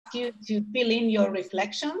you to fill in your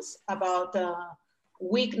reflections about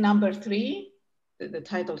week number 3. The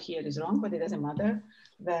title here is wrong, but it doesn't matter.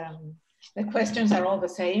 The questions are all the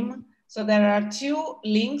same. So there are 2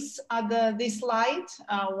 links at this slide,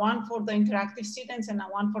 one for the interactive students and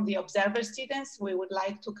one for the observer students. We would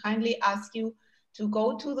like to kindly ask you to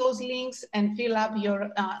go to those links and fill up your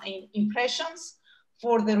impressions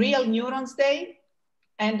for the Real Neurons Day.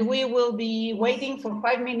 And we will be waiting for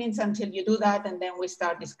 5 minutes until you do that, and then we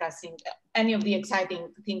start discussing any of the exciting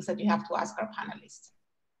things that you have to ask our panelists.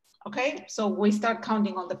 Okay, so we start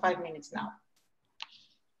counting on the 5 minutes now.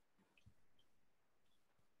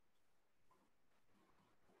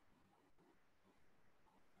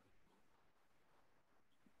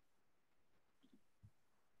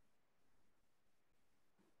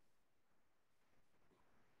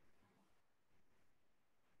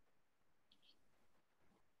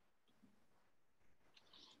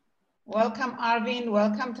 Welcome, Arvind.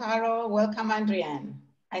 Welcome, Taro. Welcome, Adrienne.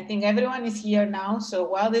 I think everyone is here now. So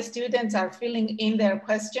while the students are filling in their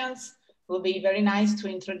questions, it will be very nice to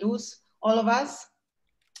introduce all of us.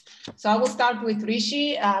 So I will start with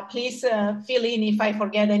Rishi. Please fill in if I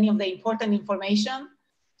forget any of the important information.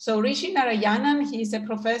 So Rishi Narayanan, he's a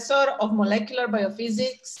professor of molecular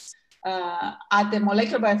biophysics at the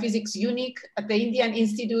Molecular Biophysics Unit at the Indian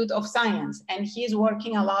Institute of Science. And he's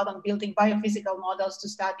working a lot on building biophysical models to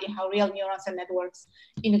study how real neurons and networks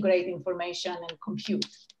integrate information and compute.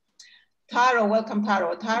 Taro, welcome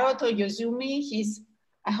Taro. Taro Toyoizumi,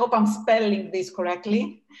 I hope I'm spelling this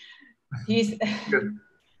correctly. He's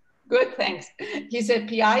Good, thanks. He's a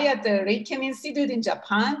PI at the Rishikesh Institute in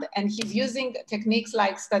Japan, and he's using techniques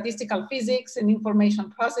like statistical physics and information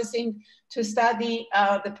processing to study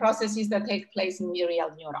the processes that take place in real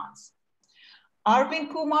neurons.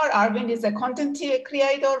 Arvind Kumar, Arvind is a content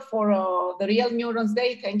creator for the Real Neurons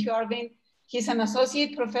Day. Thank you, Arvind. He's an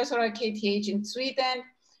associate professor at KTH in Sweden,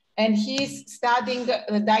 and he's studying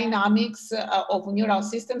the dynamics of neural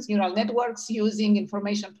systems, neural networks using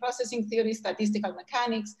information processing theory, statistical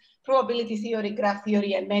mechanics, probability theory, graph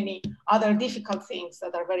theory, and many other difficult things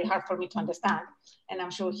that are very hard for me to understand. And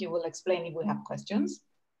I'm sure he will explain if we have questions.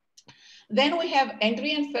 Then we have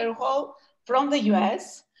Adrienne Fairhall from the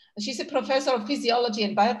US. She's a professor of physiology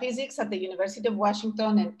and biophysics at the University of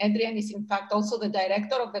Washington. And Adrienne is in fact also the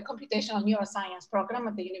director of the computational neuroscience program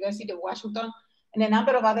at the University of Washington, and a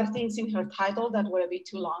number of other things in her title that were a bit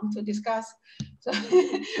too long to discuss. So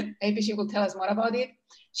maybe she will tell us more about it.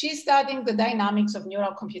 She's studying the dynamics of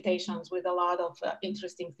neural computations with a lot of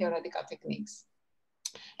interesting theoretical techniques.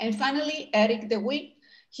 And finally, Eric DeWitt.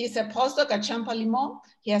 He's a postdoc at Champalimau.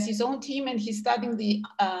 He has his own team, and he's studying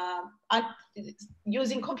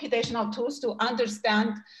using computational tools to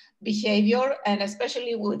understand behavior, and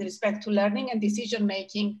especially with respect to learning and decision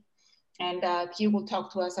making. And he will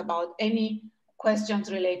talk to us about any questions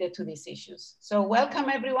related to these issues. So welcome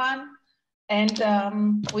everyone. And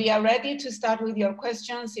we are ready to start with your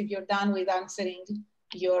questions if you're done with answering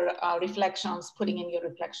your reflections, putting in your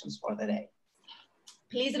reflections for the day.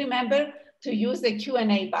 Please remember to use the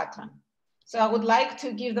Q&A button. So I would like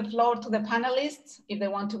to give the floor to the panelists if they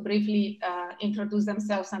want to briefly introduce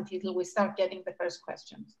themselves until we start getting the first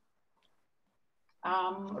questions.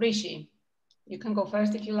 Rishi, you can go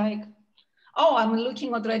first if you like. Oh, I'm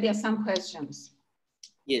looking already at some questions.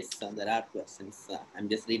 Yes, there are questions. I'm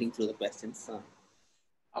just reading through the questions.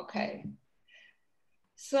 Okay.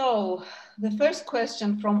 So the first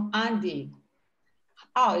question from Andy.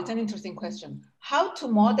 Oh, it's an interesting question. How to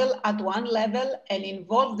model at one level and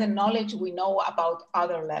involve the knowledge we know about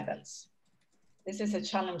other levels? This is a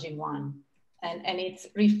challenging one. And it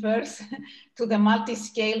refers to the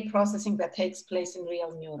multi-scale processing that takes place in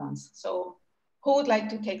real neurons. So who would like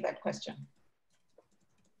to take that question?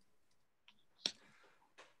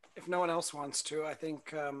 If no one else wants to, I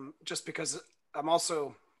think just because I'm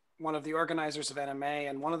also one of the organizers of NMA,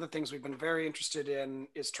 and one of the things we've been very interested in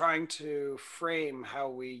is trying to frame how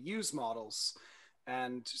we use models.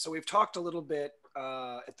 And so we've talked a little bit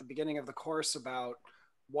at the beginning of the course about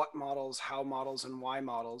what models, how models, and why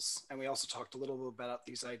models. And we also talked a little bit about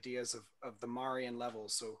these ideas of the Marian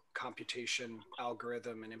levels, so computation,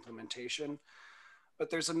 algorithm, and implementation. But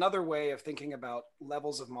there's another way of thinking about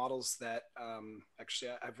levels of models that actually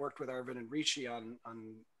I've worked with Arvind and Rishi on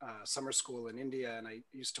summer school in India, and I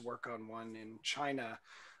used to work on one in China.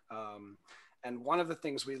 And one of the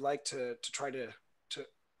things we like to try to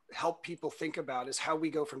help people think about is how we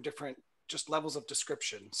go from different just levels of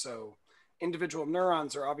description. So individual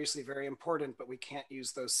neurons are obviously very important, but we can't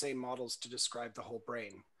use those same models to describe the whole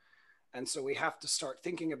brain. And so we have to start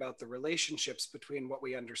thinking about the relationships between what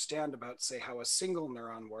we understand about, say, how a single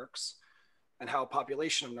neuron works, and how a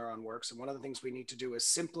population of neuron works. And one of the things we need to do is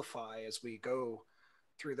simplify as we go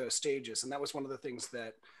through those stages. And that was one of the things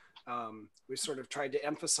that we sort of tried to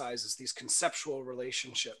emphasize, is these conceptual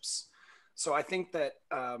relationships. So I think that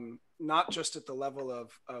not just at the level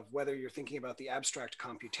of whether you're thinking about the abstract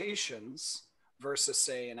computations versus,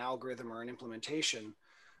 say, an algorithm or an implementation,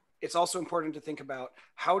 it's also important to think about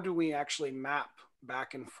how do we actually map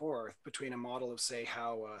back and forth between a model of, say,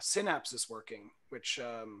 how synapse is working, which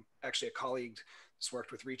actually a colleague has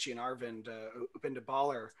worked with Richie and Arvind, Upinda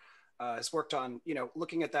Baller, has worked on,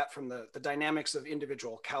 looking at that from the dynamics of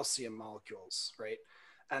individual calcium molecules, right?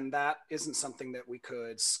 And that isn't something that we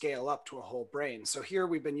could scale up to a whole brain. So here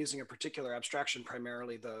we've been using a particular abstraction,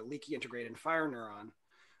 primarily the leaky integrated fire neuron.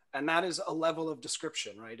 And that is a level of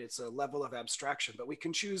description, right? It's a level of abstraction, but we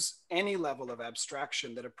can choose any level of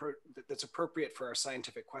abstraction that's appropriate for our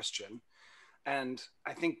scientific question. And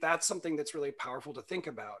I think that's something that's really powerful to think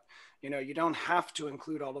about. You don't have to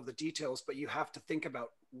include all of the details, but you have to think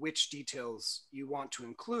about which details you want to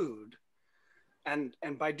include. And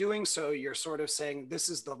by doing so, you're sort of saying, this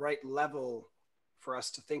is the right level for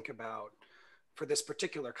us to think about for this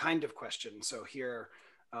particular kind of question. So here,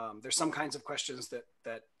 there's some kinds of questions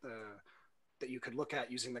that you could look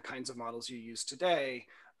at using the kinds of models you use today.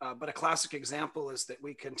 But a classic example is that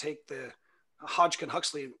we can take the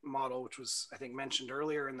Hodgkin-Huxley model, which was, I think, mentioned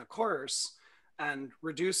earlier in the course, and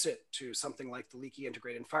reduce it to something like the leaky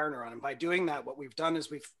integrated fire neuron. And by doing that, what we've done is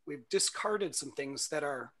we've discarded some things that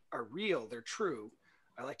are real, they're true.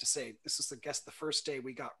 I like to say, this is, the first day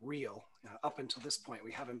we got real. Up until this point,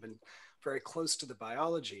 we haven't been very close to the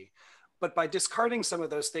biology. But by discarding some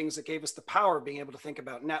of those things, it gave us the power of being able to think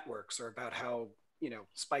about networks, or about how,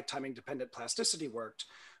 spike timing dependent plasticity worked,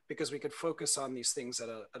 because we could focus on these things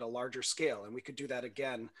at a larger scale. And we could do that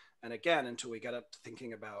again and again until we got up to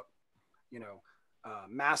thinking about,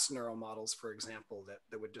 mass neural models, for example,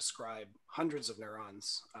 that would describe hundreds of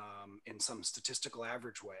neurons in some statistical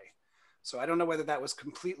average way. So I don't know whether that was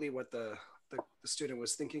completely what the student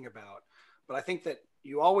was thinking about, but I think that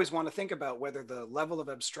you always want to think about whether the level of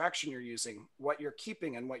abstraction you're using, what you're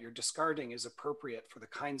keeping and what you're discarding, is appropriate for the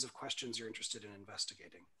kinds of questions you're interested in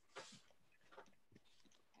investigating.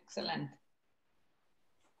 Excellent.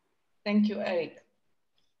 Thank you, Eric.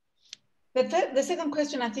 The second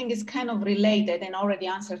question, I think, is kind of related and already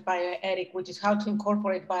answered by Eric, which is how to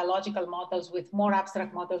incorporate biological models with more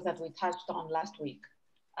abstract models that we touched on last week.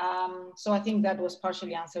 So I think that was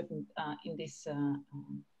partially answered in this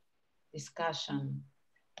discussion.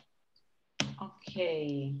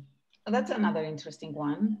 Okay, that's another interesting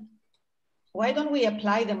one. Why don't we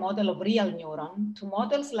apply the model of real neuron to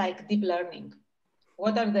models like deep learning?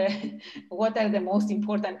 What are the most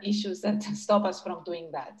important issues that stop us from doing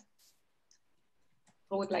that?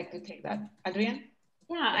 Who would like to take that? Adrienne?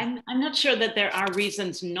 Yeah, I'm not sure that there are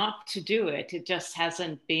reasons not to do it. It just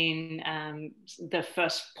hasn't been the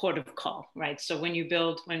first port of call, right? So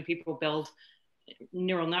when people build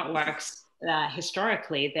neural networks,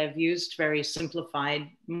 historically, they've used very simplified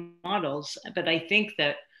models. But I think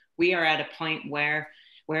that we are at a point where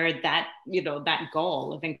that, that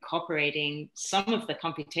goal of incorporating some of the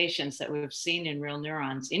computations that we've seen in real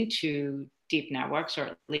neurons into deep networks, or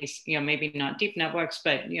at least, maybe not deep networks,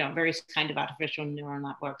 but, various kind of artificial neural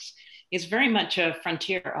networks, is very much a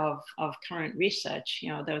frontier of current research.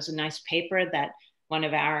 There was a nice paper that one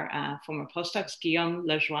of our former postdocs, Guillaume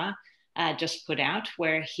Lejoie, just put out,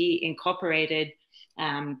 where he incorporated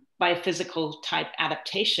biophysical type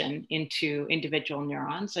adaptation into individual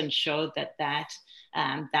neurons and showed that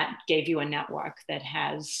gave you a network that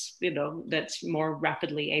has, that's more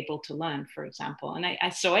rapidly able to learn, for example.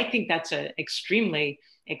 And so I think that's an extremely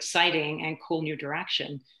exciting and cool new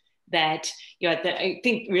direction that, that I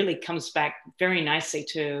think really comes back very nicely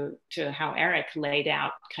to how Eric laid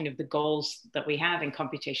out kind of the goals that we have in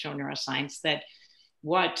computational neuroscience, that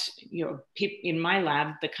what, in my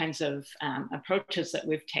lab, the kinds of approaches that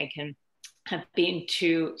we've taken have been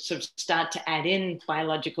to sort of start to add in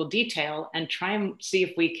biological detail and try and see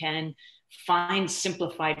if we can find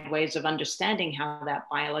simplified ways of understanding how that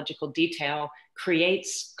biological detail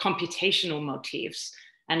creates computational motifs.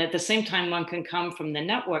 And at the same time, one can come from the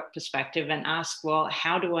network perspective and ask, well,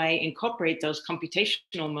 how do I incorporate those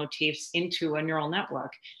computational motifs into a neural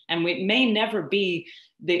network? And it may never be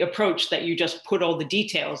the approach that you just put all the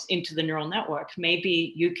details into the neural network.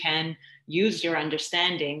 Maybe you can use your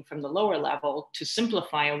understanding from the lower level to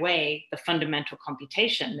simplify away the fundamental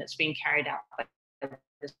computation that's being carried out by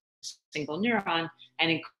this single neuron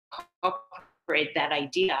and incorporate that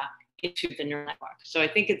idea into the neural network. So I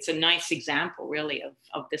think it's a nice example, really,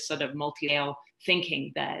 of this sort of multi-layer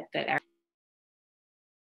thinking that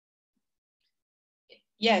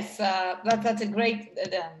Yes, that's a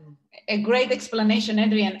great explanation,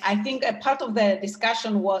 Adrienne. I think a part of the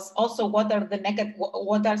discussion was also what are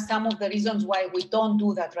some of the reasons why we don't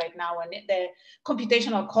do that right now, and the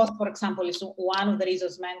computational cost, for example, is one of the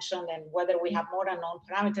reasons mentioned, and whether we have more unknown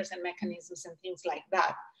parameters and mechanisms and things like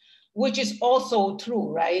that, which is also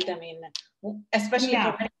true, right? I mean, especially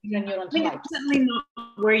for neuron types. It's certainly not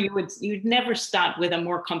where you'd never start with a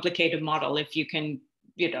more complicated model if you can,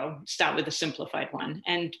 start with a simplified one.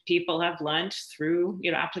 And people have learned through,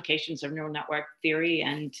 applications of neural network theory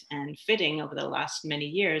and fitting over the last many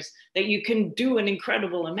years that you can do an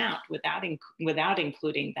incredible amount without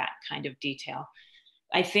including that kind of detail.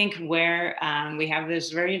 I think where we have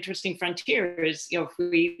this very interesting frontier is, if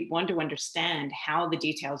we want to understand how the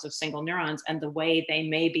details of single neurons and the way they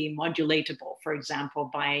may be modulatable, for example,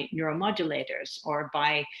 by neuromodulators or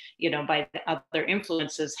by the other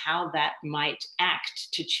influences, how that might act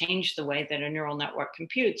to change the way that a neural network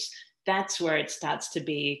computes, that's where it starts to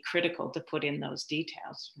be critical to put in those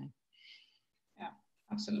details. Right? Yeah,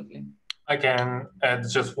 absolutely. I can add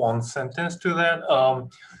just one sentence to that.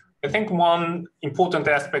 I think one important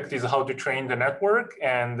aspect is how to train the network,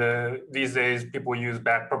 and these days people use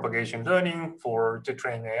backpropagation learning to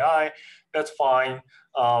train AI. That's fine,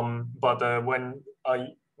 but when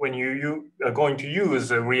you are going to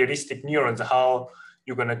use realistic neurons, how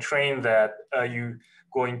you're going to train that? Are you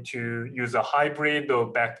going to use a hybrid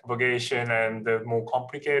of backpropagation and the more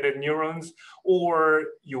complicated neurons, or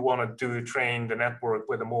you want to train the network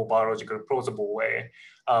with a more biologically plausible way?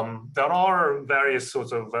 There are various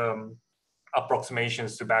sorts of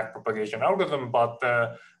approximations to backpropagation algorithm, but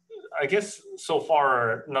I guess so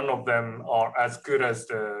far none of them are as good as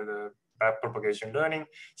the backpropagation learning.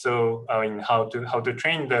 So I mean, how to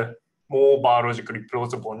train the more biologically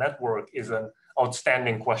plausible network is an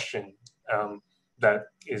outstanding question that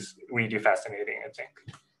is really fascinating, I think.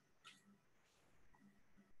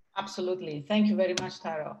 Absolutely. Thank you very much,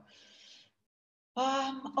 Taro.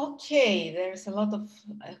 Okay, there's a lot of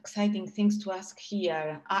exciting things to ask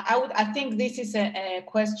here. I think this is a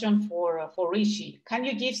question for Rishi. Can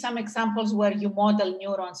you give some examples where you model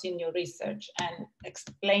neurons in your research and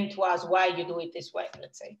explain to us why you do it this way,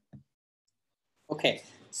 let's say? Okay,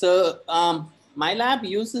 so my lab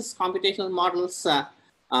uses computational models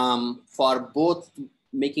for both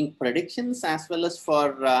making predictions as well as for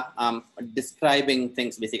describing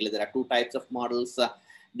things. Basically, there are two types of models.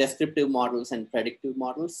 Descriptive models and predictive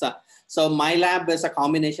models. So my lab is a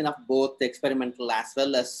combination of both experimental as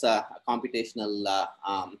well as computational,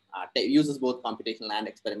 uses both computational and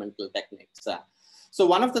experimental techniques. So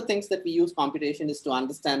one of the things that we use computation is to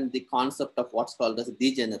understand the concept of what's called as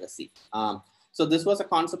degeneracy. So this was a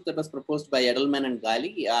concept that was proposed by Edelman and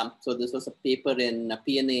Gali. So this was a paper in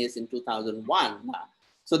PNAS in 2001.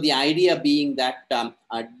 So the idea being that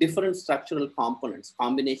different structural components,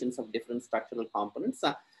 combinations of different structural components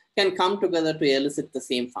can come together to elicit the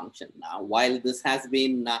same function. While this has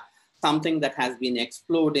been something that has been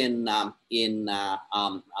explored in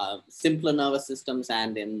simpler nervous systems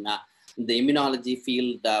and in the immunology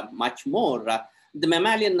field much more, the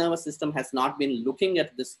mammalian nervous system has not been looking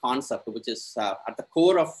at this concept, which is at the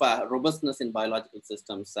core of robustness in biological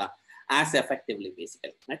systems as effectively,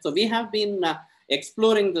 basically. Right? So we have been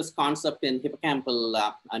exploring this concept in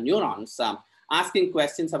hippocampal neurons, asking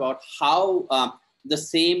questions about how the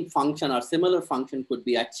same function or similar function could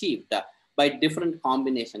be achieved by different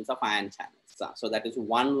combinations of ion channels. So that is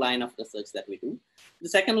one line of research that we do. The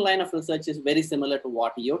second line of research is very similar to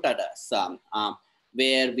what Yiota does,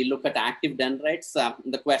 where we look at active dendrites.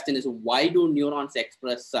 The question is, why do neurons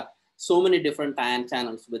express so many different ion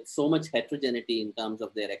channels with so much heterogeneity in terms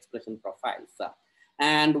of their expression profiles?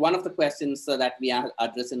 And one of the questions that we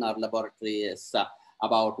address in our laboratory is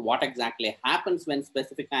about what exactly happens when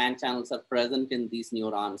specific ion channels are present in these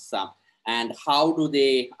neurons, and how do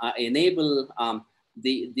they enable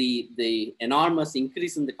the enormous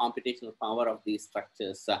increase in the computational power of these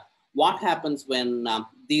structures. What happens when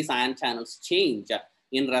these ion channels change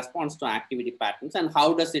in response to activity patterns, and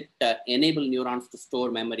how does it enable neurons to store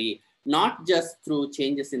memory, not just through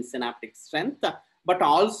changes in synaptic strength, but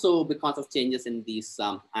also because of changes in these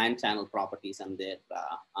ion channel properties and their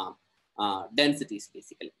densities,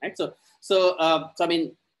 basically, right? So I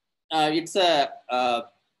mean, it's a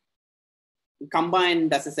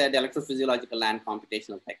combined, as I said, electrophysiological and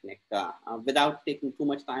computational technique. Without taking too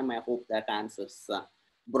much time, I hope that answers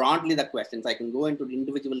broadly the questions. I can go into the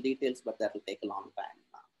individual details, but that will take a long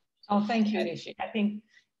time. Oh, thank you, Rishi. I think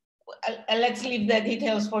let's leave the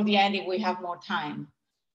details for the end if we have more time.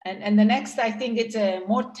 And the next, I think it's a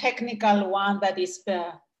more technical one that is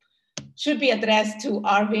should be addressed to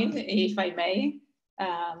Arvind, if I may.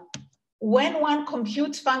 When one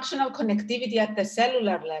computes functional connectivity at the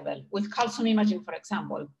cellular level with calcium imaging, for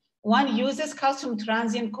example, one uses calcium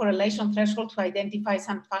transient correlation threshold to identify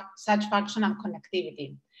such functional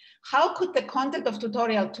connectivity. How could the content of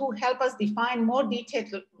tutorial 2 help us define more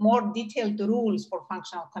detailed rules for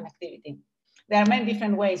functional connectivity? There are many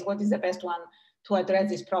different ways. What is the best one to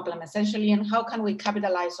address this problem essentially, and how can we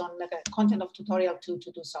capitalize on the content of tutorial 2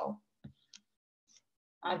 to do so?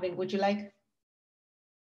 Arvind, would you like?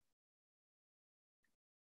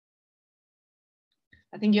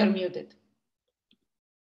 I think you're muted.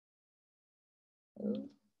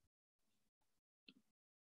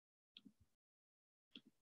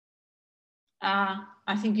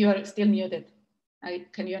 I think you are still muted.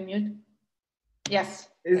 Can you unmute? Yes.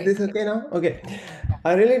 Is this okay now? Okay.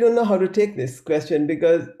 I really don't know how to take this question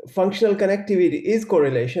because functional connectivity is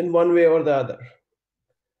correlation one way or the other.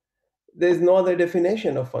 There's no other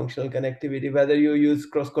definition of functional connectivity, whether you use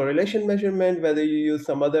cross-correlation measurement, whether you use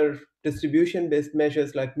some other distribution-based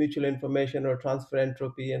measures like mutual information or transfer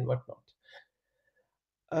entropy and whatnot.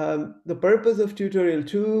 The purpose of tutorial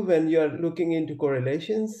 2 when you're looking into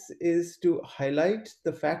correlations is to highlight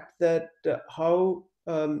the fact that how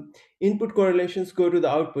input correlations go to the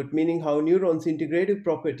output, meaning how neurons' integrative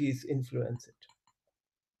properties influence it.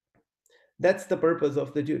 That's the purpose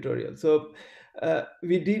of the tutorial. So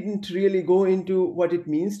we didn't really go into what it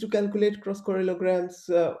means to calculate cross-correlograms,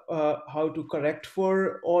 how to correct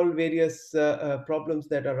for all various problems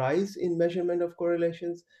that arise in measurement of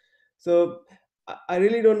correlations. So I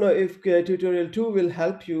really don't know if tutorial 2 will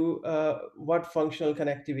help you what functional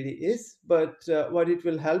connectivity is, but what it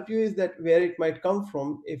will help you is that where it might come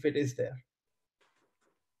from if it is there.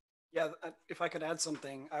 Yeah, if I could add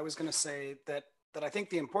something, I was going to say that I think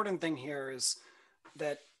the important thing here is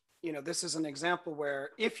that, you know, this is an example where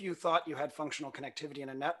if you thought you had functional connectivity in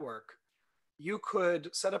a network, you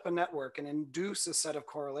could set up a network and induce a set of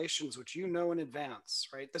correlations which you know in advance,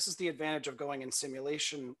 right? This is the advantage of going in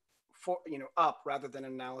simulation for, you know, up rather than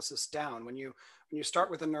analysis down. When you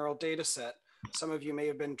start with a neural data set, some of you may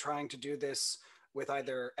have been trying to do this with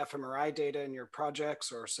either fMRI data in your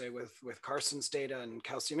projects or say with Carson's data and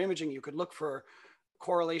calcium imaging. You could look for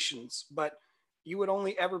correlations, but you would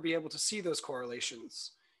only ever be able to see those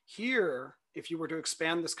correlations. Here, if you were to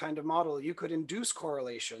expand this kind of model, you could induce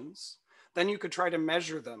correlations. Then you could try to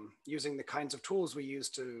measure them using the kinds of tools we use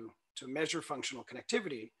to measure functional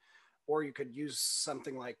connectivity. Or you could use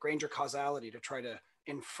something like Granger causality to try to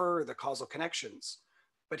infer the causal connections.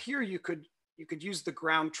 But here you could use the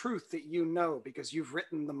ground truth that you know because you've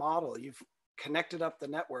written the model, you've connected up the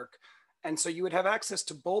network. And so you would have access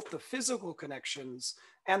to both the physical connections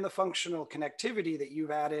and the functional connectivity that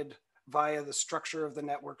you've added via the structure of the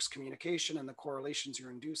network's communication and the correlations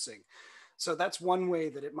you're inducing. So that's one way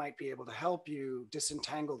that it might be able to help you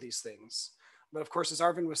disentangle these things. But of course, as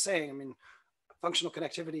Arvind was saying, I mean, functional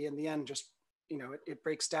connectivity in the end just, you know, it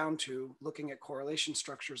breaks down to looking at correlation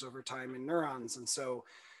structures over time in neurons. And so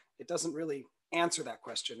it doesn't really answer that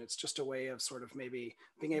question. It's just a way of sort of maybe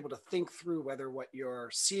being able to think through whether what you're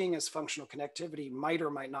seeing as functional connectivity might or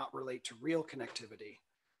might not relate to real connectivity,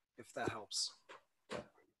 if that helps.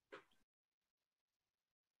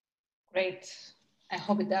 Great. I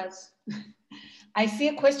hope it does. I see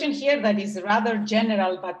a question here that is rather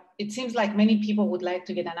general, but it seems like many people would like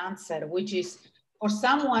to get an answer, which is for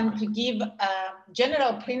someone to give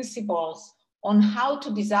general principles on how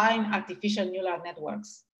to design artificial neural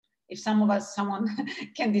networks. If someone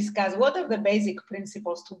can discuss what are the basic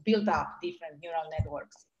principles to build up different neural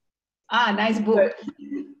networks. Ah, nice book.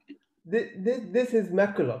 This is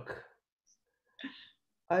McCulloch.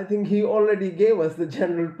 I think he already gave us the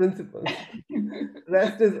general principles.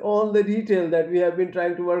 Rest is all the detail that we have been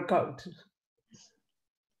trying to work out.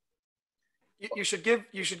 You should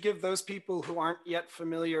give those people who aren't yet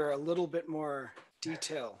familiar a little bit more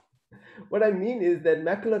detail. What I mean is that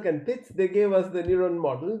McCulloch and Pitts, they gave us the neuron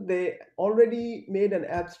model. They already made an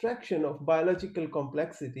abstraction of biological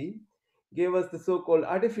complexity, gave us the so-called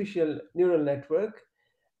artificial neural network,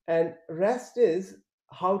 and rest is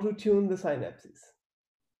how to tune the synapses.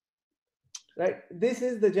 Right? This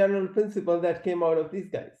is the general principle that came out of these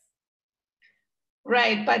guys.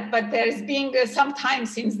 Right, but there's been some time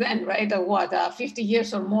since then, right? 50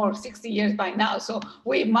 years or more, 60 years by now. So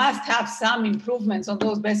we must have some improvements on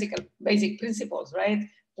those basic principles, right?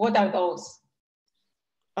 What are those?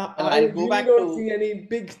 I really don't see any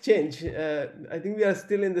big change. I think we are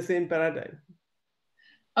still in the same paradigm.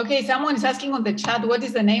 Okay, someone is asking on the chat, what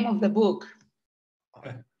is the name of the book?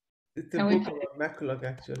 It's a book about McCulloch,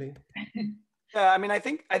 actually. Yeah, I mean, I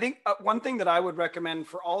think one thing that I would recommend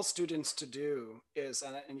for all students to do is,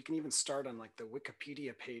 and you can even start on like the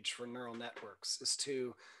Wikipedia page for neural networks, is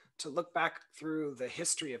to look back through the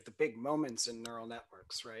history of the big moments in neural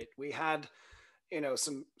networks, right? We had, you know,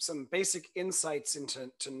 some basic insights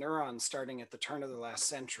into neurons starting at the turn of the last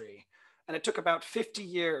century. And it took about 50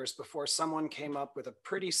 years before someone came up with a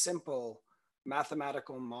pretty simple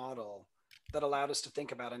mathematical model that allowed us to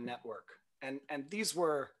think about a network. And these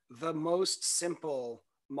were the most simple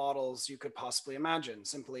models you could possibly imagine,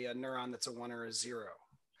 simply a neuron that's a 1 or a 0.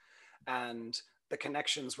 And the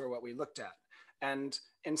connections were what we looked at. And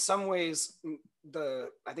in some ways,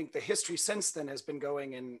 I think the history since then has been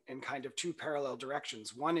going in kind of two parallel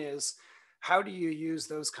directions. One is, how do you use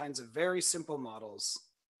those kinds of very simple models,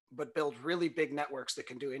 but build really big networks that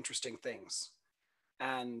can do interesting things?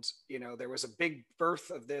 And, you know, there was a big birth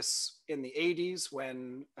of this in the 80s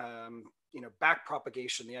when, you know,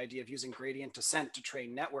 backpropagation, the idea of using gradient descent to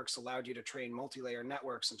train networks allowed you to train multi-layer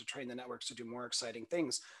networks and to train the networks to do more exciting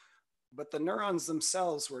things. But the neurons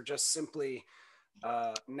themselves were just simply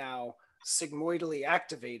now sigmoidally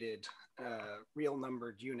activated real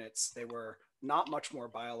numbered units. They were not much more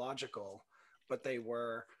biological, but they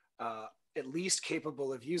were at least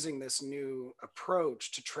capable of using this new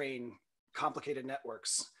approach to train complicated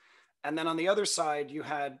networks. And then on the other side, you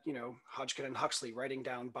had, you know, Hodgkin and Huxley writing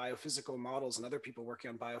down biophysical models and other people working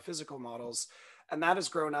on biophysical models. And that has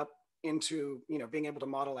grown up into, you know, being able to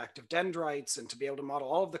model active dendrites and to be able to model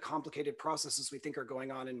all of the complicated processes we think are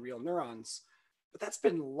going on in real neurons. But that's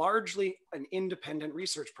been largely an independent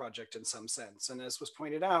research project in some sense. And as was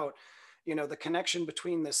pointed out, you know, the connection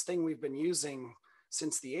between this thing we've been using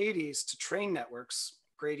since the 80s to train networks,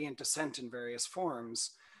 gradient descent in various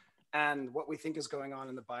forms, and what we think is going on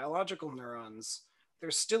in the biological neurons,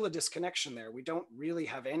 there's still a disconnection there. We don't really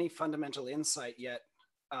have any fundamental insight yet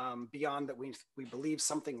beyond that we believe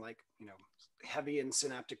something like, you know, heavy in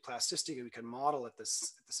synaptic plasticity we can model at the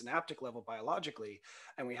synaptic level biologically.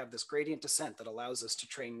 And we have this gradient descent that allows us to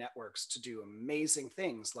train networks to do amazing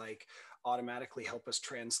things like automatically help us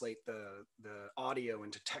translate the audio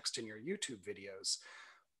into text in your YouTube videos.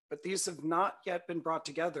 But these have not yet been brought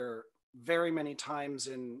together very many times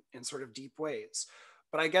in sort of deep ways.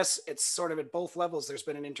 But I guess it's sort of at both levels, there's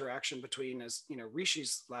been an interaction between, as you know,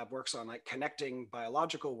 Rishi's lab works on, like connecting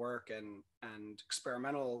biological work and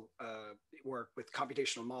experimental work with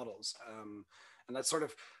computational models. And that's sort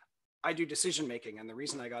of, I do decision making. And the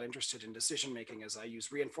reason I got interested in decision making is I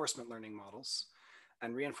use reinforcement learning models.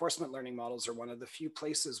 And reinforcement learning models are one of the few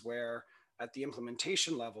places where at the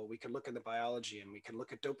implementation level, we can look at the biology and we can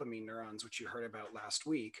look at dopamine neurons, which you heard about last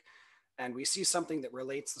week. And we see something that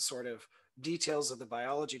relates the sort of details of the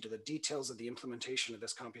biology to the details of the implementation of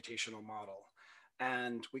this computational model.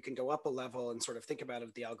 And we can go up a level and sort of think about it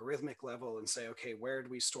at the algorithmic level and say, okay, where do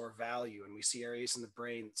we store value? And we see areas in the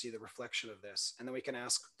brain that see the reflection of this. And then we can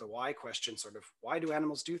ask the why question, sort of, why do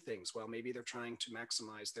animals do things? Well, maybe they're trying to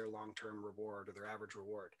maximize their long-term reward or their average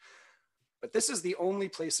reward. But this is the only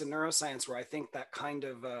place in neuroscience where I think that kind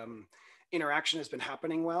of interaction has been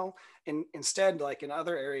happening well. And instead, like in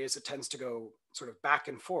other areas, it tends to go sort of back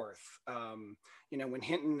and forth. You know, when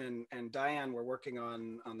Hinton and Diane were working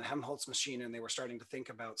on the Helmholtz machine and they were starting to think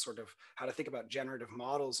about sort of how to think about generative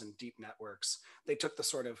models in deep networks, they took the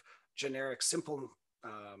sort of generic simple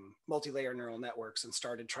multi-layer neural networks and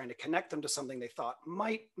started trying to connect them to something they thought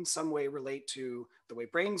might in some way relate to the way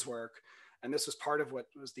brains work. And this was part of what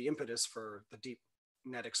was the impetus for the deep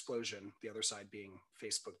net explosion, the other side being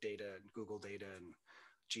Facebook data and Google data and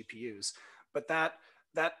GPUs. But that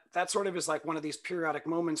sort of is like one of these periodic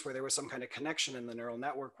moments where there was some kind of connection in the neural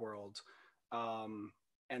network world.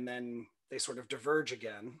 And then they sort of diverge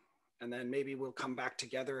again, and then maybe we'll come back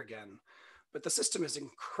together again. But the system is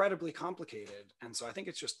incredibly complicated. And so I think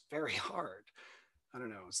it's just very hard. I don't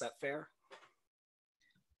know, is that fair?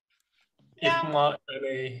 If I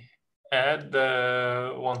may add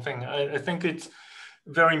one thing, I think it's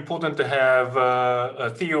very important to have a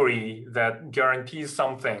theory that guarantees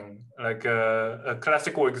something. Like a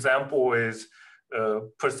classical example is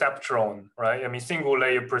perceptron, right? I mean, single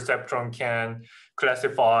layer perceptron can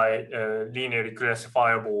classify linearly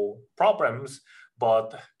classifiable problems,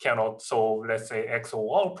 but cannot solve, let's say,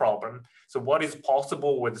 XOR problem. So what is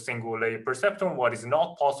possible with single layer perceptron? What is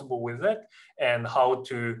not possible with it? And how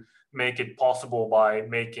to make it possible by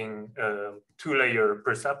making two-layer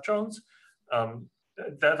perceptrons.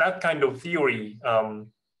 That kind of theory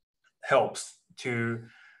helps to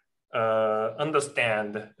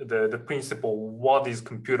understand the principle, what is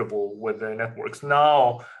computable with the networks.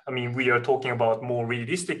 Now, I mean, we are talking about more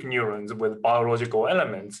realistic neurons with biological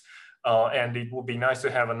elements. And it would be nice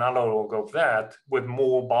to have an analog of that with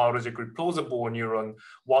more biologically plausible neuron.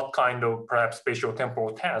 What kind of perhaps spatial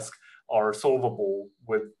temporal tasks are solvable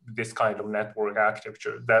with this kind of network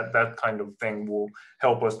architecture? That kind of thing will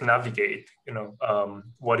help us navigate,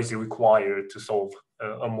 what is required to solve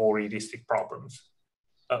a more realistic problems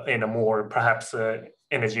in a more perhaps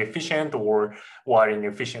energy efficient or wiring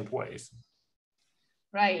efficient ways.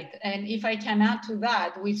 Right, and if I can add to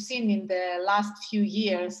that, we've seen in the last few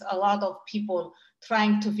years a lot of people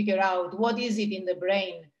trying to figure out what is it in the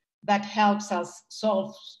brain that helps us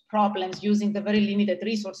solve problems using the very limited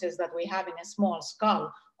resources that we have in a small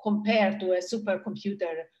skull compared to a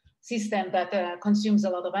supercomputer system that consumes a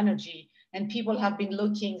lot of energy. And people have been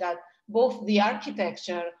looking at both the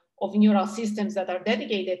architecture of neural systems that are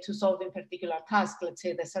dedicated to solving particular tasks, let's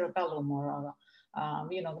say the cerebellum or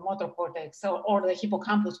the motor cortex or the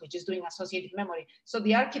hippocampus, which is doing associative memory. So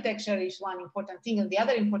the architecture is one important thing. And the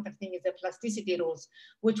other important thing is the plasticity rules,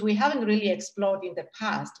 which we haven't really explored in the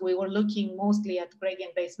past. We were looking mostly at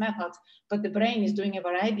gradient-based methods, but the brain is doing a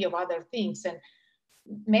variety of other things. And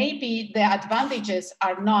maybe the advantages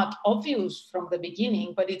are not obvious from the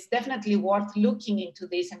beginning, but it's definitely worth looking into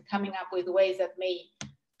this and coming up with ways that may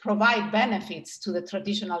provide benefits to the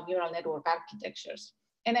traditional neural network architectures.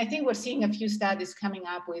 And I think we're seeing a few studies coming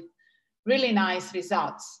up with really nice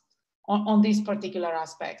results on these particular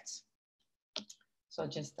aspects. So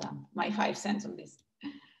just my 5 cents on this.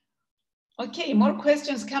 Okay, more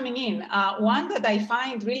questions coming in. One that I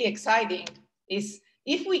find really exciting is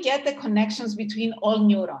if we get the connections between all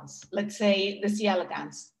neurons, let's say the C.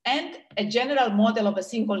 elegans, and a general model of a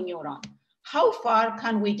single neuron, how far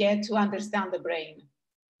can we get to understand the brain?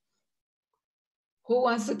 Who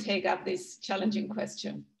wants to take up this challenging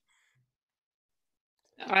question?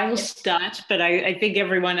 I will start, but I think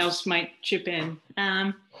everyone else might chip in.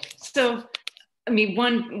 So, I mean,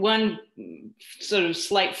 one sort of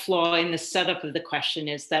slight flaw in the setup of the question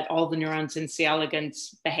is that all the neurons in C.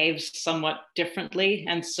 elegans behave somewhat differently.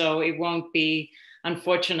 And so it won't be,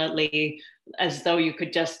 unfortunately, as though you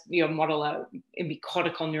could just model out a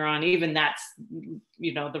cortical neuron. Even that's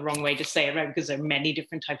the wrong way to say it, right? Because there are many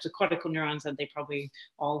different types of cortical neurons, and they probably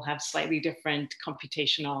all have slightly different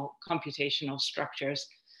computational structures.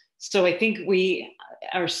 So I think we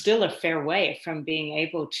are still a fair way from being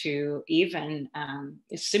able to even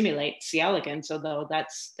simulate C. elegans, although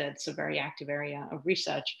that's a very active area of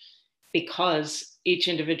research, because each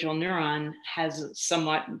individual neuron has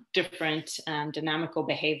somewhat different dynamical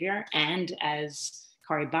behavior. And as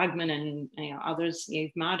Kari Bagman and others,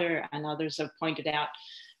 Yves Mader and others have pointed out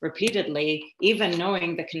repeatedly, even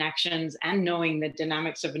knowing the connections and knowing the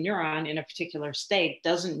dynamics of a neuron in a particular state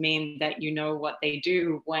doesn't mean that you know what they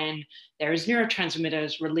do when there's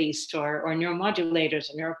neurotransmitters released or neuromodulators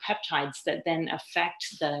or neuropeptides that then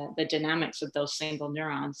affect the dynamics of those single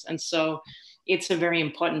neurons. And so it's a very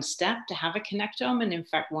important step to have a connectome. And in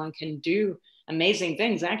fact, one can do amazing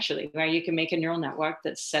things actually, where you can make a neural network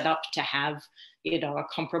that's set up to have a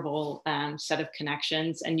comparable set of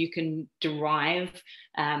connections, and you can derive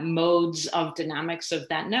modes of dynamics of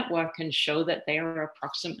that network and show that they are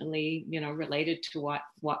approximately related to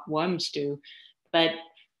what worms do. But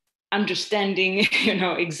understanding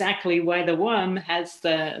exactly why the worm has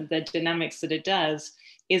the dynamics that it does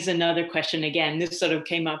is another question. Again, this sort of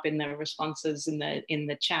came up in the responses in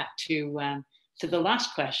the chat to the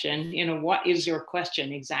last question. What is your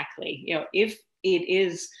question exactly? If it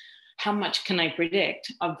is, how much can I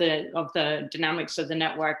predict of the dynamics of the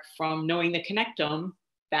network from knowing the connectome?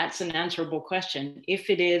 That's an answerable question. If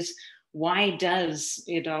it is, why does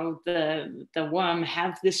the worm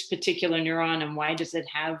have this particular neuron, and why does it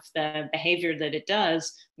have the behavior that it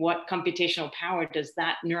does? What computational power does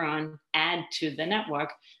that neuron add to the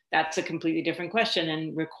network? That's a completely different question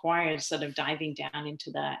and requires sort of diving down into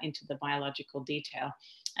the biological detail.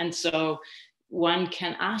 And so one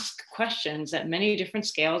can ask questions at many different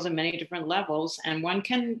scales and many different levels, and one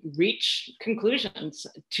can reach conclusions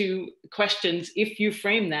to questions if you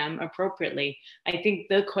frame them appropriately. I think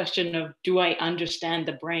the question of, do I understand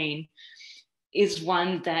the brain, is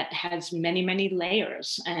one that has many, many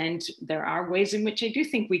layers. And there are ways in which I do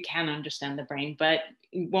think we can understand the brain, but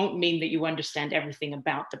it won't mean that you understand everything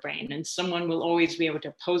about the brain. And someone will always be able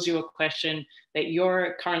to pose you a question that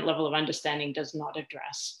your current level of understanding does not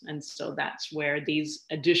address. And so that's where these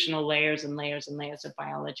additional layers and layers and layers of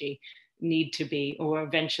biology need to be, or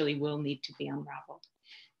eventually will need to be, unraveled.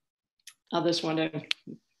 Others want to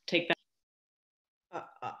take that?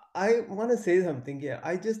 I want to say something here.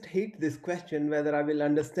 I just hate this question whether I will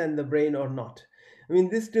understand the brain or not. I mean,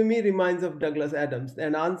 this to me reminds of Douglas Adams.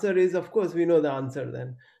 And answer is, of course, we know the answer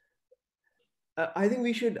then. I think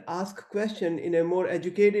we should ask question in a more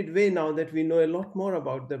educated way now that we know a lot more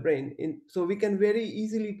about the brain. So we can very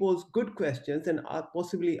easily pose good questions and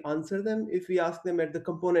possibly answer them if we ask them at the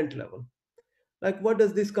component level. Like, what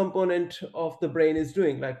does this component of the brain is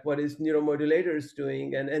doing? Like, what is neuromodulators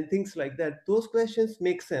doing, and things like that. Those questions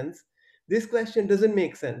make sense. This question doesn't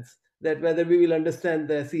make sense, that whether we will understand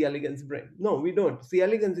the C. elegans brain. No, we don't. C.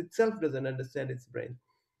 elegans itself doesn't understand its brain.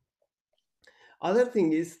 Other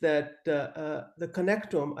thing is that the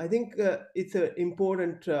connectome, I think it's an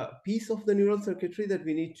important piece of the neural circuitry that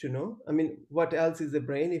we need to know. I mean, what else is the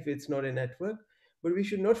brain if it's not a network? But we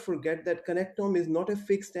should not forget that connectome is not a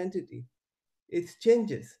fixed entity. It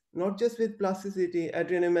changes, not just with plasticity.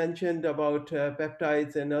 Adrienne mentioned about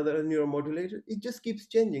peptides and other neuromodulators. It just keeps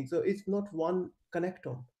changing. So it's not one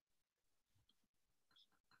connectome.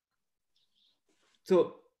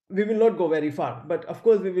 So we will not go very far, but of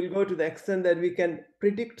course we will go to the extent that we can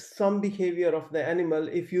predict some behavior of the animal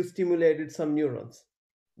if you stimulated some neurons.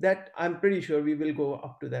 That I'm pretty sure we will go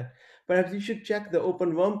up to that. Perhaps you should check the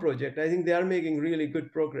Open Worm project. I think they are making really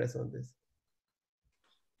good progress on this.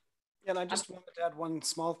 Yeah, and I just wanted to add one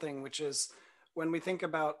small thing, which is when we think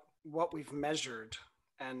about what we've measured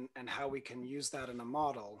and how we can use that in a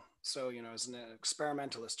model. So, you know, as an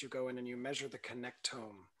experimentalist, you go in and you measure the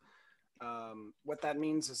connectome. What that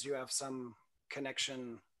means is you have some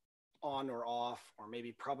connection on or off, or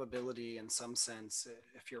maybe probability in some sense,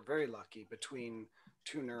 if you're very lucky, between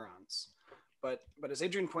two neurons. But as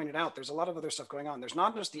Adrienne pointed out, there's a lot of other stuff going on. There's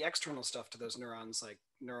not just the external stuff to those neurons, like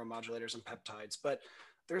neuromodulators and peptides, but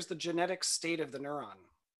there's the genetic state of the neuron.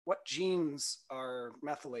 What genes are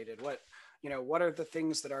methylated? What are the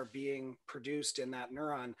things that are being produced in that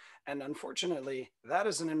neuron? And unfortunately, that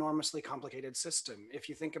is an enormously complicated system. If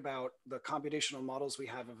you think about the computational models we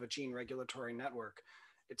have of a gene regulatory network,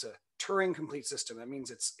 it's a Turing complete system. That means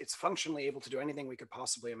it's functionally able to do anything we could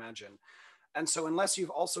possibly imagine. And so unless you've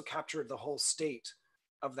also captured the whole state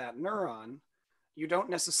of that neuron, you don't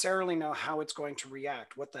necessarily know how it's going to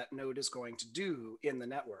react, what that node is going to do in the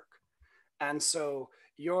network. And so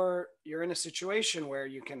you're in a situation where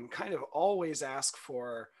you can kind of always ask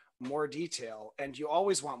for more detail, and you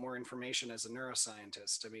always want more information as a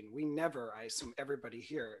neuroscientist. I mean, I assume everybody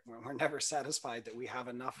here, we're never satisfied that we have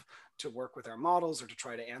enough to work with our models or to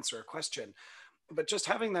try to answer a question. But just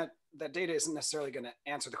having that data isn't necessarily going to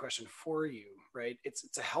answer the question for you, right?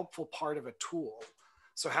 It's a helpful part of a tool.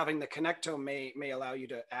 So having the connectome may allow you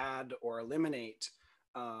to add or eliminate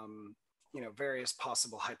various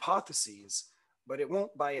possible hypotheses, but it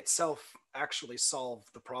won't by itself actually solve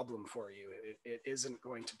the problem for you. It isn't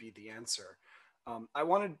going to be the answer.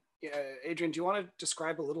 Adrienne, do you want to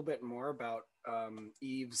describe a little bit more about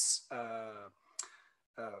Eve's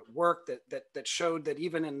work that showed that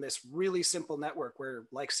even in this really simple network where,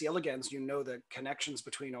 like C. elegans, you know the connections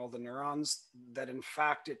between all the neurons, that in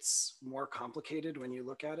fact it's more complicated when you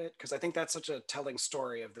look at it? Because I think that's such a telling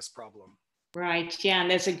story of this problem. Right. Yeah.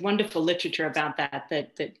 And there's a wonderful literature about that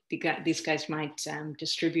these guys might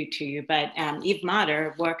distribute to you. But Eve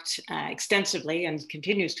Mader worked extensively and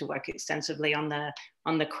continues to work extensively on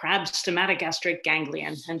the crab stomatogastric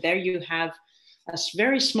ganglion. And there you have a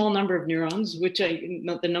very small number of neurons,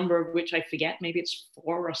 the number of which I forget, maybe it's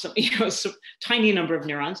 4 or something, so tiny number of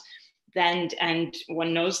neurons. And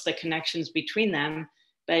one knows the connections between them.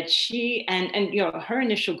 But she and her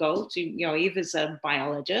initial goal, Eve is a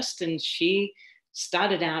biologist, and she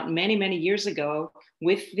started out many, many years ago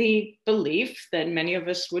with the belief that many of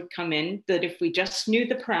us would come in, that if we just knew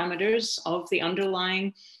the parameters of the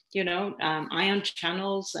underlying, ion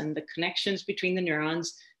channels and the connections between the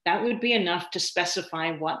neurons, that would be enough to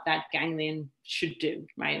specify what that ganglion should do,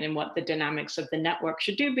 right? And what the dynamics of the network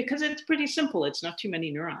should do, because it's pretty simple. It's not too many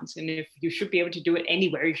neurons. And if you should be able to do it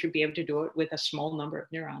anywhere, you should be able to do it with a small number of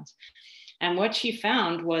neurons. And what she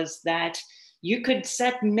found was that you could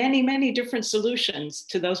set many, many different solutions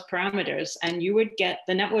to those parameters, and you would get,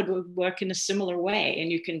 the network would work in a similar way.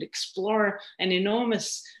 And you can explore an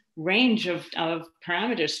enormous range of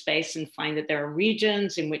parameter space and find that there are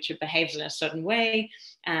regions in which it behaves in a certain way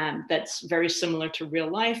that's very similar to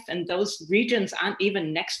real life. And those regions aren't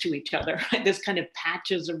even next to each other, right? There's kind of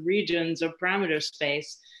patches of regions of parameter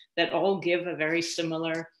space that all give a very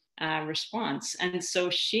similar response. And so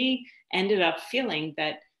she ended up feeling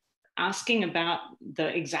that asking about the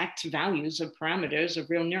exact values of parameters of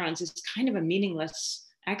real neurons is kind of a meaningless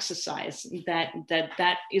exercise,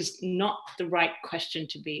 that is not the right question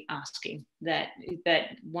to be asking, that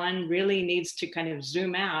one really needs to kind of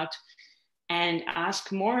zoom out and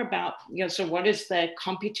ask more about, so what is the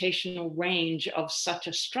computational range of such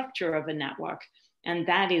a structure of a network? And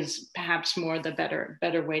that is perhaps more the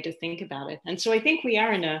better way to think about it. And so I think we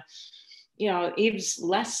are in a, Eve's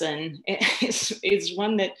lesson is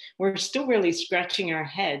one that we're still really scratching our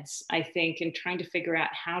heads, I think, and trying to figure out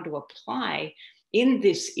how to apply in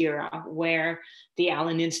this era where the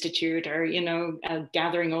Allen Institute are,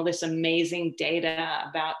 gathering all this amazing data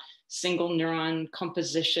about single neuron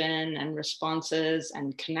composition and responses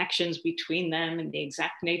and connections between them and the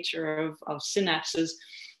exact nature of synapses.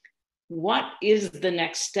 What is the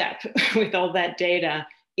next step with all that data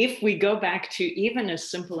if we go back to even as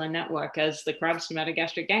simple a network as the crab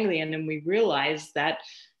somatogastric ganglion, and we realize that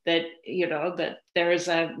there is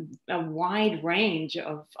a wide range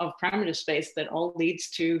of parameter space that all leads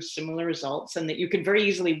to similar results, and that you can very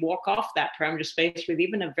easily walk off that parameter space with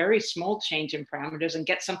even a very small change in parameters and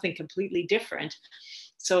get something completely different.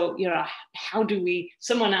 So, how do we,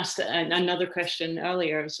 someone asked another question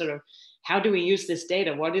earlier, sort of, how do we use this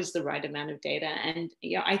data? What is the right amount of data? And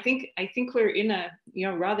I think we're in a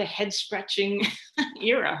rather head-scratching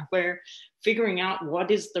era where figuring out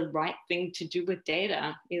what is the right thing to do with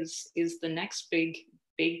data is the next big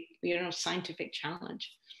scientific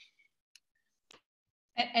challenge.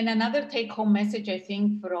 And another take-home message, I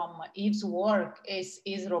think, from Eve's work is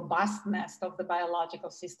robustness of the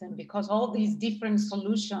biological system, because all these different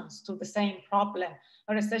solutions to the same problem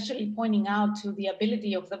are essentially pointing out to the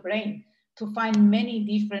ability of the brain to find many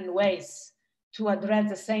different ways to address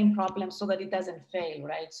the same problem so that it doesn't fail,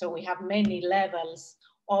 right? So we have many levels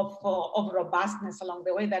of robustness along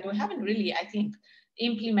the way that we haven't really, I think,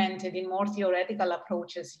 implemented in more theoretical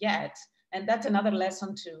approaches yet. And that's another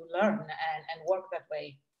lesson to learn and work that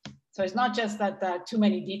way. So it's not just that too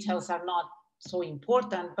many details are not so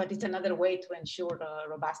important, but it's another way to ensure the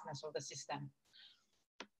robustness of the system.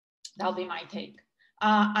 That'll be my take.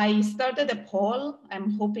 I started a poll.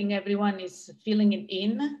 I'm hoping everyone is filling it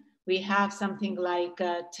in. We have something like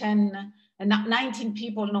 19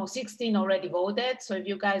 people, no, 16 already voted. So if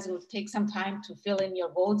you guys will take some time to fill in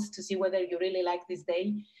your votes to see whether you really like this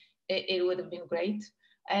day, it would have been great.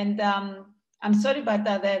 And I'm sorry, but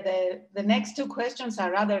the next two questions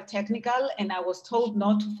are rather technical, and I was told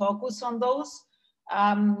not to focus on those.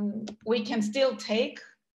 We can still take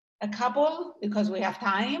a couple because we have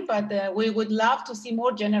time, but we would love to see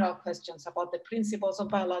more general questions about the principles of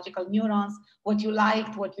biological neurons, what you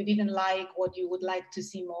liked, what you didn't like, what you would like to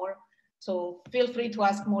see more. So feel free to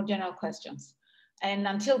ask more general questions. And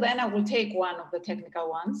until then, I will take one of the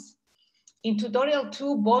technical ones. In tutorial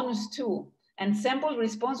 2, bonus 2, and sample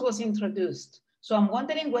response was introduced. So I'm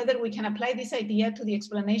wondering whether we can apply this idea to the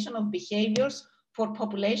explanation of behaviors for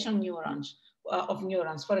population neurons.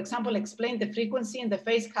 For example, explain the frequency and the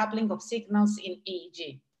phase coupling of signals in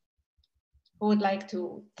EEG. Who would like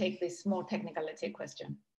to take this more technical, let's say,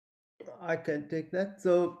 question? I can take that.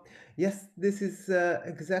 So yes, this is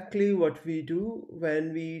exactly what we do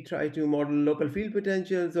when we try to model local field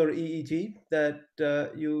potentials or EEG, that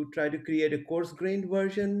you try to create a coarse-grained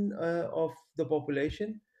version of the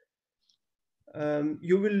population.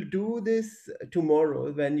 You will do this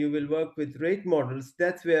tomorrow when you will work with rate models.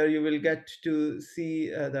 That's where you will get to see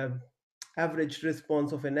the average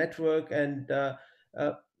response of a network. And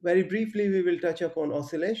very briefly, we will touch upon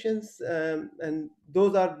oscillations. And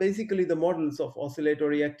those are basically the models of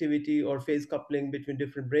oscillatory activity or phase coupling between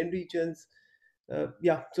different brain regions.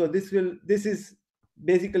 Yeah, so this is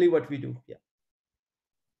basically what we do. Yeah.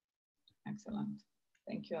 Excellent.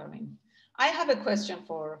 Thank you, Arvind. I have a question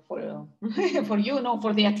for you, no,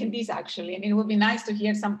 for the attendees actually, and it would be nice to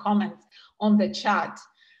hear some comments on the chat.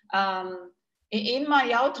 In my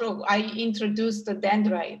outro, I introduced the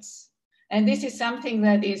dendrites, and this is something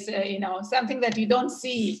that is, something that you don't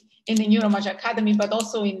see in the Neuromage Academy, but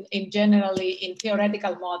also in generally in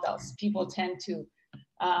theoretical models. People tend to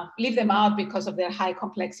leave them out because of their high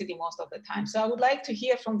complexity most of the time. So I would like to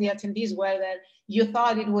hear from the attendees whether you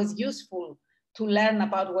thought it was useful to learn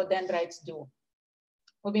about what dendrites do.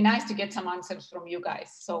 It would be nice to get some answers from you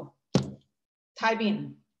guys. So type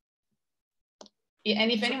in.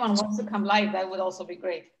 And if anyone wants to come live, that would also be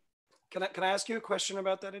great. Can I ask you a question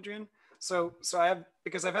about that, Adrienne? So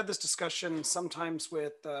because I've had this discussion sometimes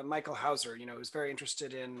with Michael Hauser, who's very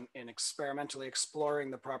interested in experimentally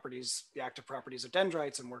exploring the active properties of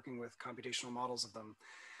dendrites and working with computational models of them.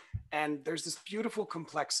 And there's this beautiful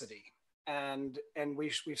complexity. And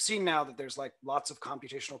we've seen now that there's like lots of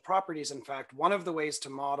computational properties. In fact, one of the ways to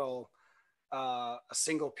model a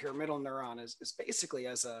single pyramidal neuron is basically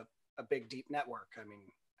as a big deep network. I mean,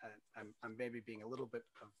 I'm maybe being a little bit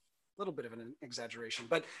little bit of an exaggeration,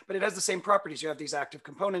 but it has the same properties. You have these active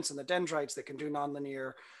components in the dendrites that can do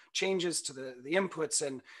nonlinear changes to the inputs,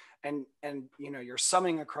 and you know, you're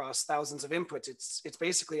summing across thousands of inputs. It's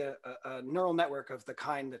basically a neural network of the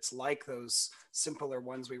kind that's like those simpler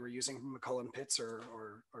ones we were using from McCullin-Pitts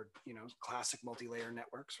or you know, classic multi-layer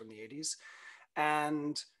networks from the 80s.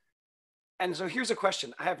 And so here's a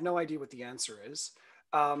question. I have no idea what the answer is.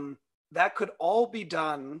 That could all be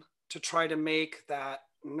done to try to make that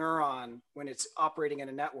neuron, when it's operating in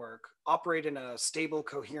a network, operate in a stable,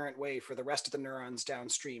 coherent way for the rest of the neurons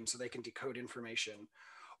downstream so they can decode information.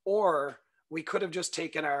 Or we could have just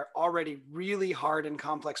taken our already really hard and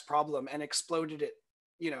complex problem and exploded it,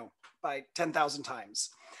 you know, by 10,000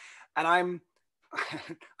 times. And I'm,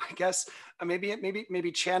 I guess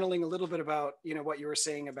maybe channeling a little bit about, you know, what you were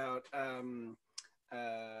saying about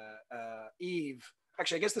Eve.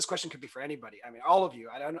 Actually, I guess this question could be for anybody. I mean, all of you.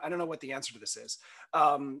 I don't know what the answer to this is.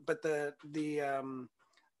 But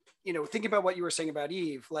you know, thinking about what you were saying about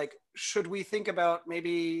Eve, like, should we think about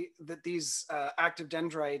maybe that these active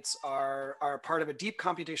dendrites are part of a deep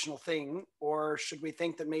computational thing, or should we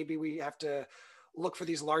think that maybe we have to look for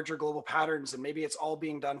these larger global patterns and maybe it's all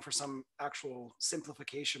being done for some actual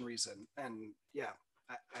simplification reason? And yeah,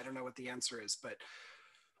 I don't know what the answer is, but.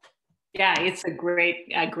 Yeah, it's a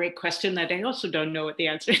great question that I also don't know what the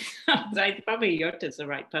answer is. Probably Yiota is the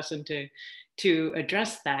right person to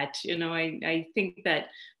address that. You know, I think that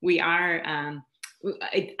we are,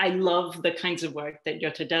 I love the kinds of work that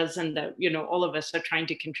Yiota does, and that, you know, all of us are trying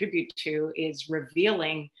to contribute to, is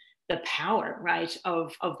revealing the power, right,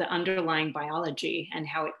 of the underlying biology and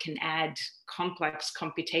how it can add complex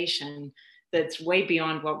computation that's way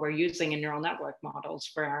beyond what we're using in neural network models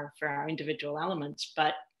for our individual elements.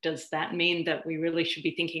 But does that mean that we really should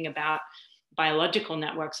be thinking about biological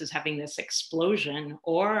networks as having this explosion,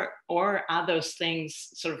 or are those things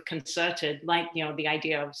sort of concerted, like, you know, the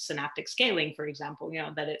idea of synaptic scaling, for example, you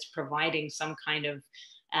know, that it's providing some kind of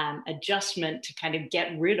adjustment to kind of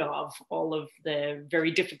get rid of all of the very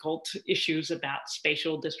difficult issues about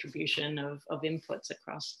spatial distribution of inputs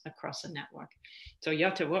across a network. So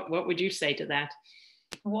Yiota, what would you say to that?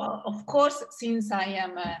 Well, of course, since I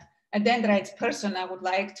am a dendrites person, I would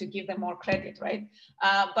like to give them more credit, right?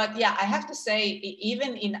 But yeah, I have to say,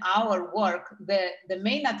 even in our work, the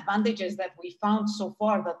main advantages that we found so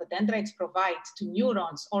far that the dendrites provide to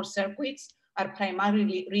neurons or circuits are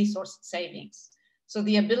primarily resource savings. So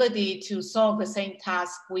the ability to solve the same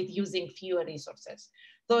task with using fewer resources.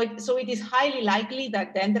 So it is highly likely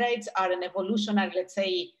that dendrites are an evolutionary, let's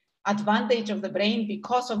say, advantage of the brain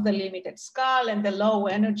because of the limited scale and the low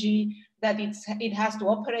energy that it has to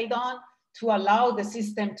operate on, to allow the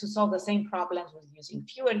system to solve the same problems with using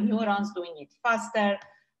fewer neurons, doing it faster,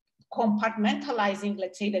 compartmentalizing,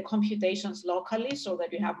 let's say, the computations locally so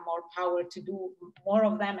that you have more power to do more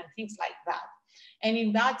of them and things like that. And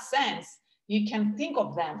in that sense, you can think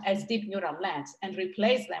of them as deep neural nets and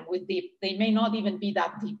replace them with deep. They may not even be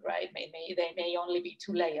that deep, right? They may only be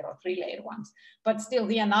 2-layer or 3-layer ones, but still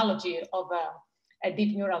the analogy of a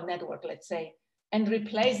deep neural network, let's say, and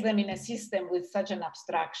replace them in a system with such an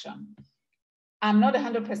abstraction. I'm not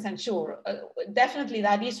 100% sure. Definitely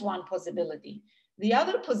that is one possibility. The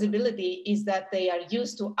other possibility is that they are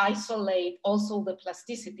used to isolate also the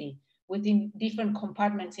plasticity within different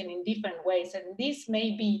compartments and in different ways. And this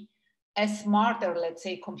may be a smarter, let's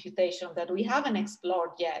say, computation that we haven't explored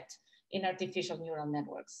yet in artificial neural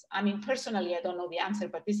networks. I mean, personally, I don't know the answer,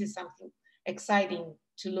 but this is something exciting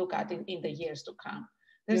to look at in the years to come.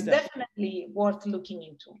 There's definitely worth looking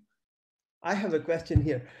into. I have a question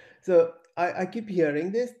here. So I keep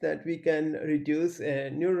hearing this, that we can reduce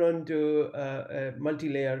a neuron to a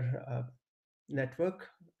multi-layer network,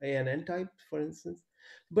 ANN type, for instance.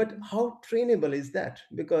 But how trainable is that?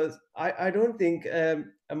 Because I don't think a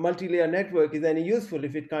multi-layer network is any useful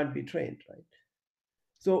if it can't be trained, right?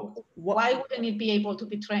 So why wouldn't it be able to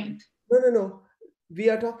be trained? No. We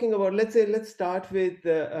are talking about, let's start with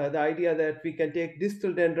the idea that we can take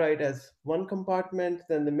distal dendrite as one compartment,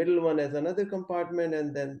 then the middle one as another compartment,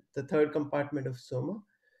 and then the third compartment of soma.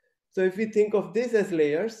 So if we think of this as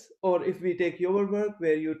layers, or if we take your work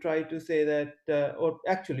where you try to say that, or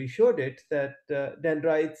actually showed it, that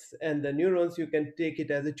dendrites and the neurons, you can take it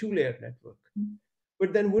as a 2-layer network. Mm-hmm.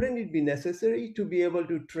 But then wouldn't it be necessary to be able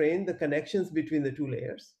to train the connections between the 2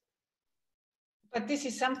 layers? But this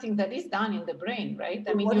is something that is done in the brain, right?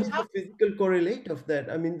 I mean, what is the physical correlate of that?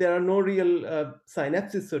 I mean, there are no real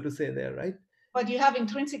synapses, so to say, there, right? But you have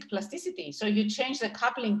intrinsic plasticity. So you change the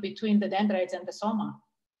coupling between the dendrites and the soma.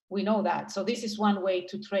 We know that. So this is one way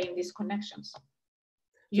to train these connections.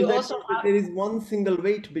 You so also have, there is one single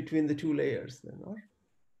weight between the 2 layers, then, or?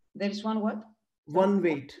 There is one what? One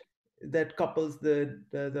weight that couples the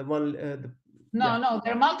one. No,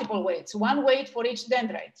 there are multiple weights. One weight for each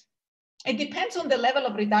dendrite. It depends on the level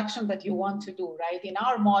of reduction that you want to do, right? In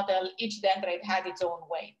our model, each dendrite had its own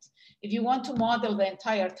weight. If you want to model the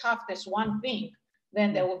entire tuft as one thing,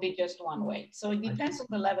 then there will be just one weight. So it depends on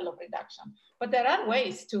the level of reduction. But there are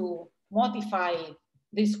ways to modify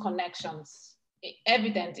these connections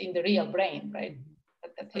evident in the real brain, right?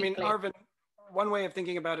 I mean, Arvind, one way of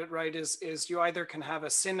thinking about it, right, is you either can have a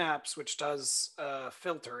synapse which does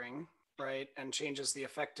filtering, right, and changes the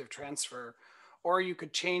effective transfer, or you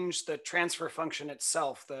could change the transfer function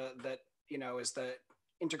itself, that you know is the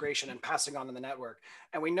integration and passing on in the network.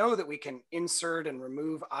 And we know that we can insert and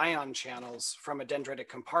remove ion channels from a dendritic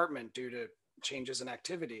compartment due to changes in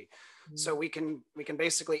activity. Mm-hmm. So we can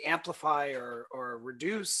basically amplify or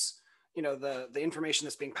reduce, you know, the information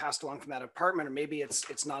that's being passed along from that compartment, or maybe it's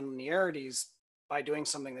nonlinearities by doing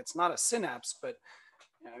something that's not a synapse. But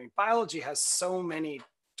you know, I mean, biology has so many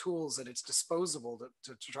tools at its disposal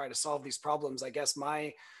to try to solve these problems. I guess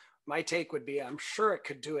my take would be, I'm sure it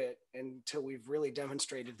could do it until we've really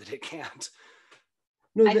demonstrated that it can't.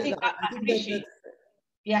 No, I think Rishi,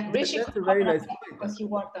 Rishi that's a very nice point, because he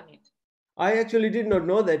worked on it. I actually did not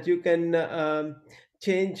know that you can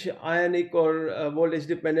change ionic or voltage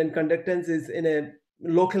dependent conductances in a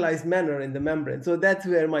localized manner in the membrane. So that's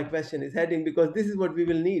where my question is heading, because this is what we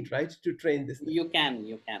will need, right, to train this. You can.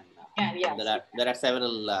 Yes. There are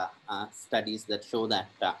several studies that show that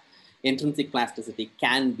intrinsic plasticity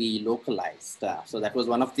can be localized. So that was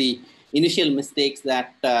one of the initial mistakes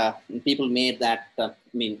that people made, that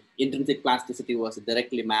intrinsic plasticity was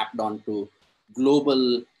directly mapped onto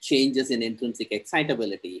global changes in intrinsic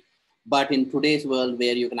excitability. But in today's world,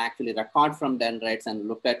 where you can actually record from dendrites and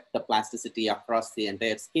look at the plasticity across the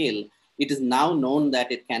entire scale, it is now known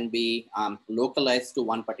that it can be localized to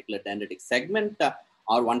one particular dendritic segment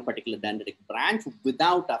or one particular dendritic branch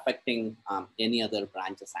without affecting any other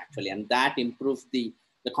branches actually. And that improves the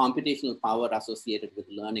computational power associated with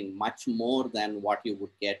learning much more than what you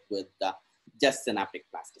would get with just synaptic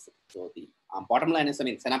plasticity. So the bottom line is,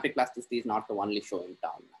 synaptic plasticity is not the only show in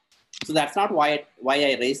town. So that's not why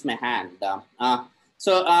I raised my hand.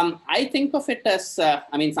 I think of it as,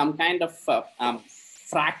 some kind of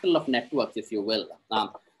fractal of networks, if you will.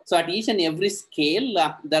 So at each and every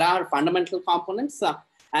scale, there are fundamental components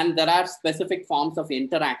and there are specific forms of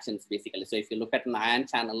interactions, basically. So if you look at an ion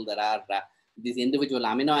channel, there are these individual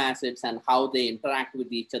amino acids and how they interact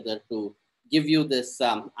with each other to give you this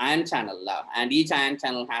ion channel. And each ion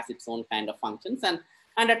channel has its own kind of functions.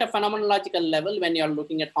 And at a phenomenological level, when you're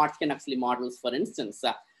looking at Hodgkin-Huxley models, for instance,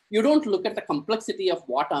 you don't look at the complexity of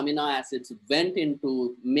what amino acids went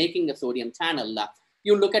into making a sodium channel.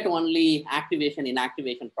 You look at only activation,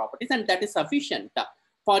 inactivation properties, and that is sufficient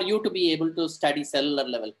for you to be able to study cellular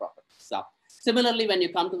level properties. Similarly, when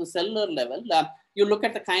you come to the cellular level, you look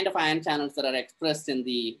at the kind of ion channels that are expressed in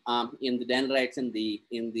the dendrites in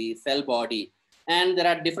the cell body, and there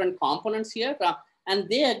are different components here, and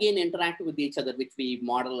they again interact with each other, which we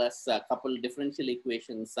model as a couple differential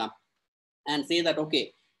equations, and say that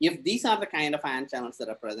okay, if these are the kind of ion channels that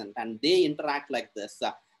are present and they interact like this,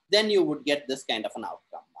 then you would get this kind of an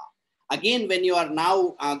outcome. Again, when you are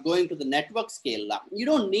now going to the network scale, you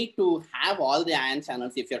don't need to have all the ion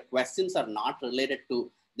channels if your questions are not related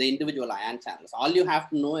to the individual ion channels. All you have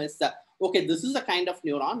to know is that, okay, this is a kind of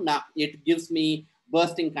neuron. It gives me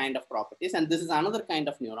bursting kind of properties. And this is another kind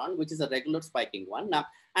of neuron, which is a regular spiking one.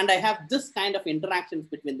 And I have this kind of interactions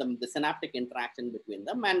between them, the synaptic interaction between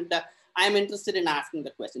them. And I'm interested in asking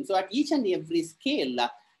the question. So at each and every scale,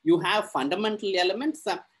 you have fundamental elements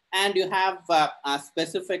and you have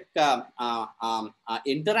specific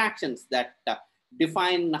interactions that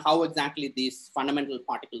define how exactly these fundamental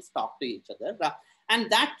particles talk to each other. And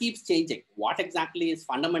that keeps changing. What exactly is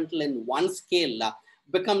fundamental in one scale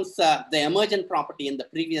becomes the emergent property in the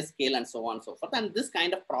previous scale, and so on and so forth. And this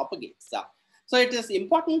kind of propagates. So it is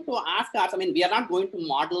important to ask us, we are not going to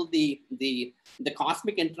model the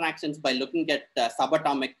cosmic interactions by looking at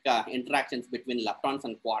subatomic interactions between leptons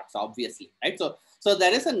and quarks, obviously, right? So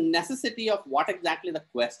there is a necessity of what exactly the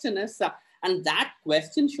question is, and that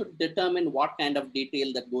question should determine what kind of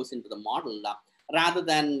detail that goes into the model rather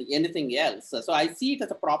than anything else. So I see it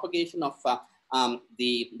as a propagation of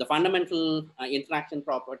the fundamental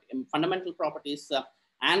fundamental properties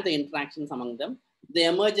and the interactions among them, the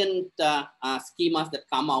emergent schemas that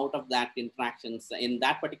come out of that interactions in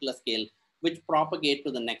that particular scale, which propagate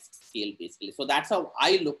to the next scale, basically. So that's how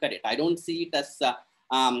I look at it. I don't see it as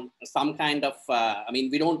some kind of,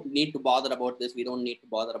 we don't need to bother about this. We don't need to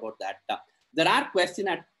bother about that. There are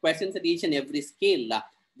questions at each and every scale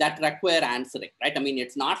that require answering, right? I mean,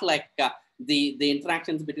 it's not like the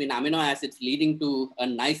interactions between amino acids leading to a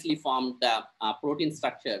nicely formed protein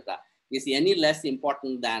structure is any less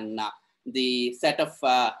important than the set of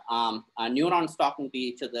neurons talking to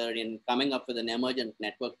each other in coming up with an emergent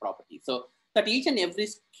network property. So at each and every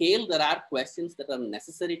scale, there are questions that are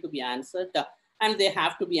necessary to be answered, and they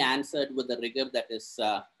have to be answered with the rigor that is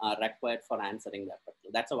required for answering that.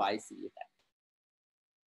 That's how I see it.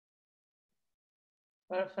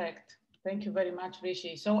 Perfect. Thank you very much,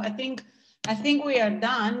 Rishi. So I think we are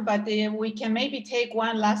done, but we can maybe take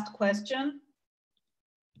one last question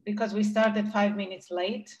because we started 5 minutes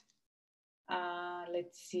late.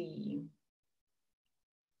 Let's see.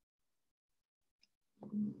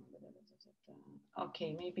 Okay,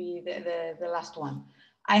 maybe the last one.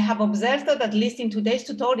 I have observed that at least in today's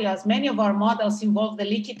tutorials, many of our models involve the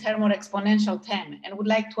leaky term or exponential term, and would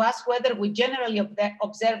like to ask whether we generally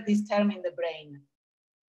observe this term in the brain.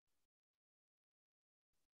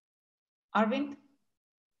 Arvind?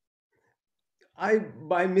 I,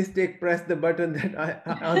 by mistake, pressed the button that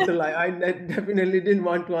I definitely didn't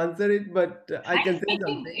want to answer it, but I can say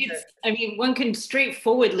something. I mean, one can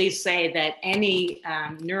straightforwardly say that any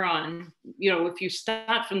neuron, if you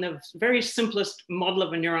start from the very simplest model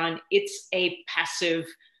of a neuron, it's a passive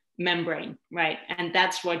membrane, right? And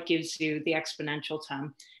that's what gives you the exponential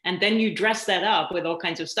term. And then you dress that up with all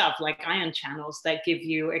kinds of stuff like ion channels that give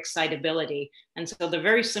you excitability. And so the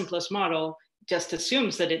very simplest model just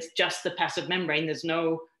assumes that it's just the passive membrane. There's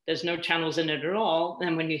no channels in it at all.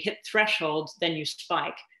 And when you hit thresholds, then you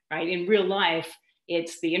spike, right? In real life,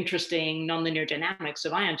 it's the interesting nonlinear dynamics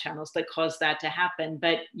of ion channels that cause that to happen,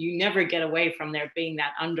 but you never get away from there being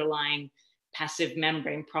that underlying passive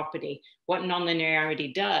membrane property. What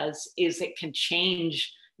nonlinearity does is it can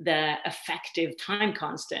change the effective time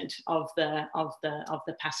constant of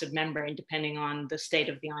the passive membrane depending on the state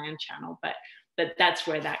of the ion channel. But that's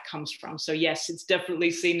where that comes from. So yes, it's definitely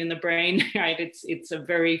seen in the brain, right? It's a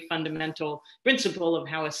very fundamental principle of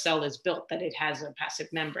how a cell is built, that it has a passive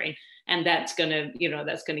membrane, and that's gonna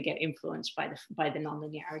get influenced by the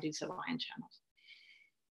nonlinearities of ion channels.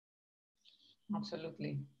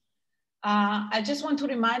 Absolutely. I just want to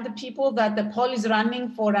remind the people that the poll is running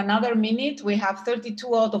for another minute. We have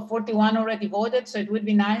 32 out of 41 already voted, so it would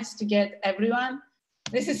be nice to get everyone.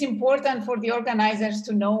 This is important for the organizers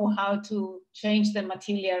to know how to change the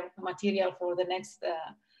material for the next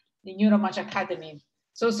the Neuromatch Academy.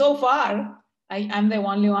 So far, I'm the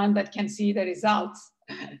only one that can see the results.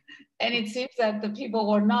 And it seems that the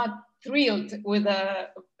people were not thrilled with the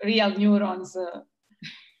real neurons.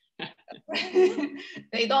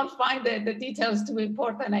 They don't find the details too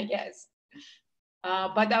important, I guess.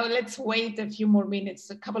 But let's wait a few more minutes,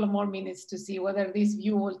 a couple of more minutes to see whether this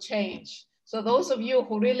view will change. So those of you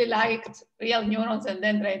who really liked real neurons and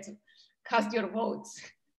dendrites, cast your votes.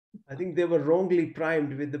 I think they were wrongly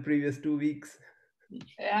primed with the previous 2 weeks.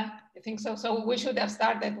 Yeah, I think so. So we should have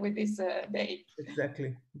started with this day.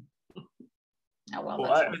 Exactly. Well,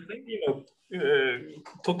 I think,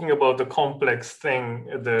 talking about the complex thing,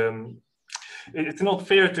 it's not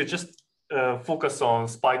fair to just focus on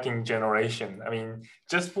spiking generation. I mean,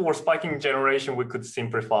 just for spiking generation, we could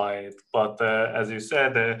simplify it. But as you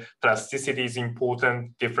said, the plasticity is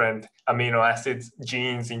important. Different amino acids,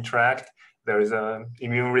 genes interact. There is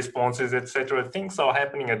immune responses, etc. Things are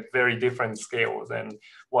happening at very different scales, and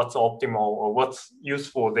what's optimal or what's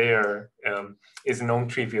useful there is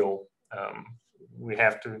non-trivial. We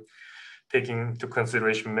have to take into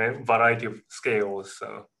consideration a variety of scales.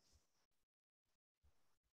 So.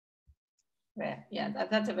 Yeah,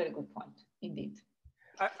 that's a very good point, indeed.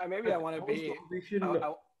 Maybe I want to be.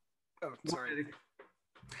 Sorry.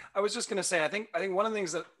 I was just going to say, I think one of the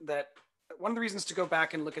things that one of the reasons to go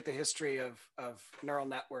back and look at the history of neural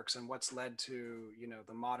networks and what's led to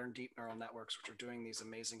the modern deep neural networks, which are doing these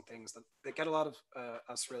amazing things that get a lot of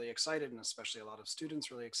us really excited, and especially a lot of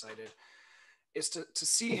students really excited, is to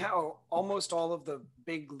see how almost all of the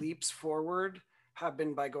big leaps forward have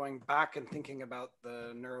been by going back and thinking about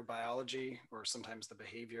the neurobiology or sometimes the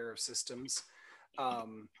behavior of systems.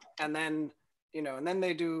 And then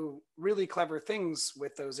they do really clever things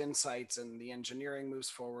with those insights, and the engineering moves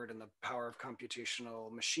forward and the power of computational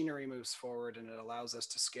machinery moves forward, and it allows us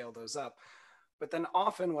to scale those up. But then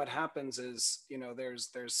often what happens is,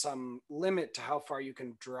 there's some limit to how far you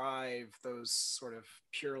can drive those sort of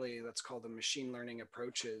purely, let's call them machine learning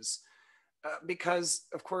approaches. Because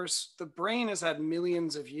of course, the brain has had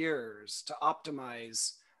millions of years to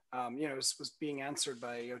optimize. This was being answered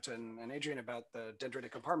by Yiota and Adrienne about the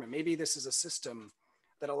dendritic compartment. Maybe this is a system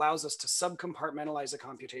that allows us to subcompartmentalize a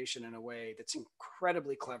computation in a way that's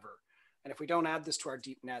incredibly clever. And if we don't add this to our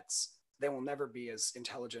deep nets, they will never be as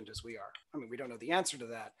intelligent as we are. I mean, we don't know the answer to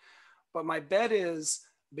that. But my bet is,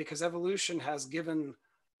 because evolution has given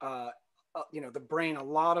the brain a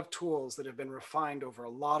lot of tools that have been refined over a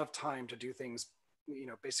lot of time to do things,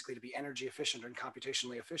 basically to be energy efficient and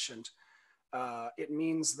computationally efficient, it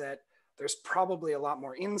means that there's probably a lot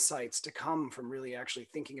more insights to come from really actually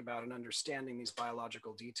thinking about and understanding these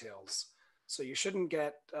biological details. So you shouldn't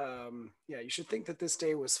get, you should think that this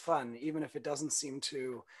day was fun, even if it doesn't seem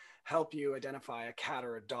to help you identify a cat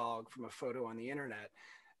or a dog from a photo on the internet.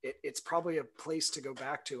 It's probably a place to go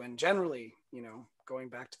back to. And generally, going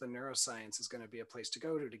back to the neuroscience is going to be a place to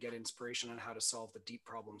go to get inspiration on how to solve the deep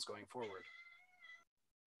problems going forward.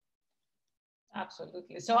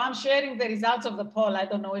 Absolutely. So I'm sharing the results of the poll. I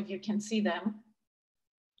don't know if you can see them.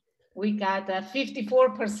 We got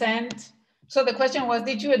 54%. So the question was,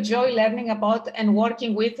 did you enjoy learning about and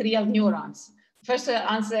working with real neurons? First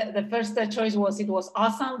answer, the first choice was, it was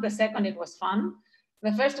awesome. The second, it was fun.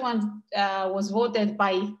 The first one was voted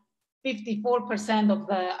by 54% of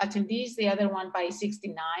the attendees, the other one by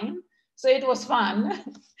 69. So it was fun,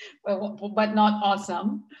 but not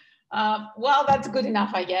awesome. Well, that's good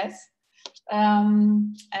enough, I guess.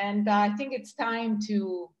 And I think it's time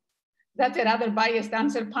to, that's a rather biased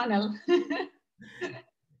answer panel.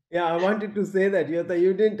 Yeah, I wanted to say that, Yiota,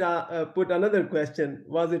 you didn't put another question.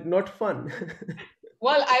 Was it not fun?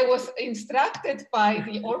 Well, I was instructed by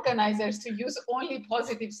the organizers to use only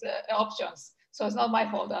positive options. So it's not my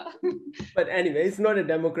fault. But anyway, it's not a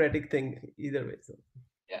democratic thing either way. So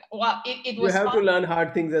yeah, well, it was you have fun. to learn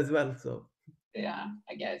hard things as well. So yeah,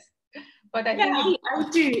 I guess. But I think I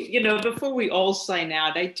do, before we all sign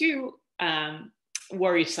out, I do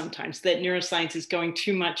worry sometimes that neuroscience is going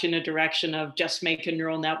too much in a direction of just make a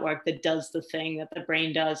neural network that does the thing that the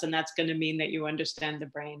brain does, and that's going to mean that you understand the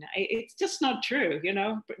brain. It's just not true.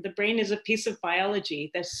 The brain is a piece of biology.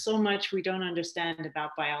 There's so much we don't understand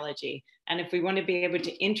about biology. And if we want to be able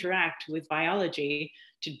to interact with biology,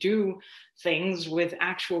 to do things with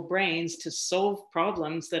actual brains, to solve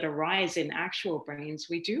problems that arise in actual brains,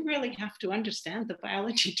 we do really have to understand the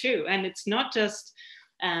biology too. And it's not just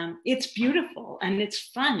it's beautiful and it's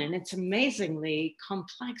fun and it's amazingly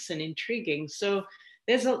complex and intriguing. So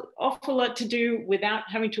there's an awful lot to do without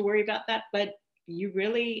having to worry about that. But you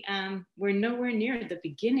really, we're nowhere near the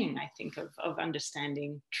beginning, I think, of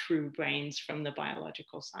understanding true brains from the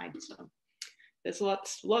biological side. So there's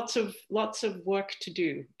lots of work to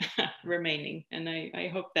do remaining. And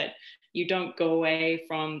I hope that you don't go away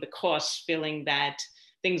from the course feeling that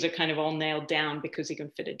things are kind of all nailed down because you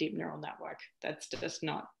can fit a deep neural network. That's just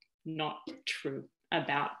not true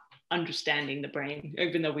about understanding the brain,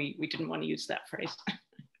 even though we didn't want to use that phrase.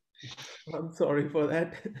 I'm sorry for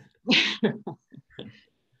that.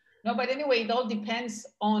 No, but anyway, it all depends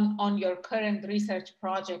on your current research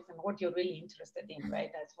project and what you're really interested in,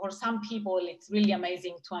 right? That for some people, it's really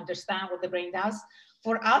amazing to understand what the brain does.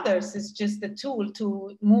 For others, it's just a tool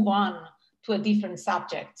to move on to a different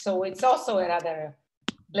subject. So it's also a rather,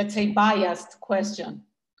 let's say, biased question.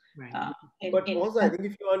 Right. But also, I think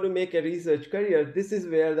if you want to make a research career, this is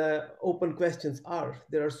where the open questions are.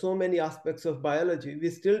 There are so many aspects of biology. We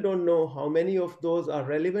still don't know how many of those are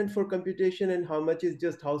relevant for computation and how much is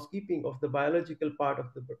just housekeeping of the biological part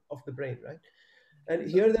of the brain, right? And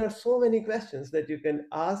here there are so many questions that you can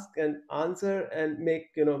ask and answer and make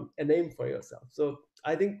a name for yourself. So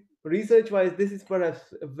I think research-wise, this is perhaps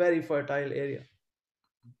a very fertile area.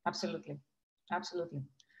 Absolutely, absolutely.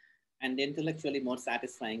 And intellectually more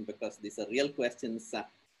satisfying because these are real questions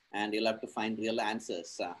and you'll have to find real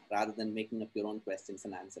answers rather than making up your own questions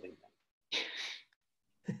and answering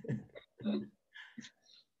them.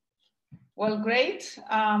 Well, great.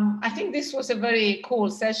 I think this was a very cool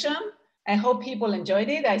session. I hope people enjoyed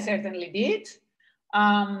it. I certainly did.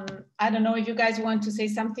 I don't know if you guys want to say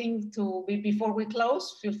something before we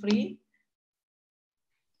close, feel free.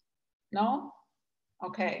 No?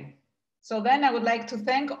 Okay. So then I would like to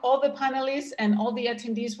thank all the panelists and all the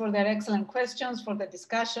attendees for their excellent questions, for the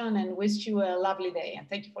discussion, and wish you a lovely day. And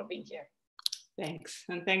thank you for being here. Thanks.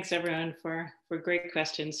 And thanks everyone for great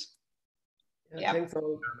questions. Yeah, thanks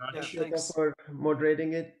all. Yeah, thanks for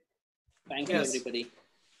moderating it. Thank you, everybody.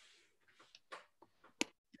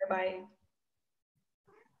 Bye-bye.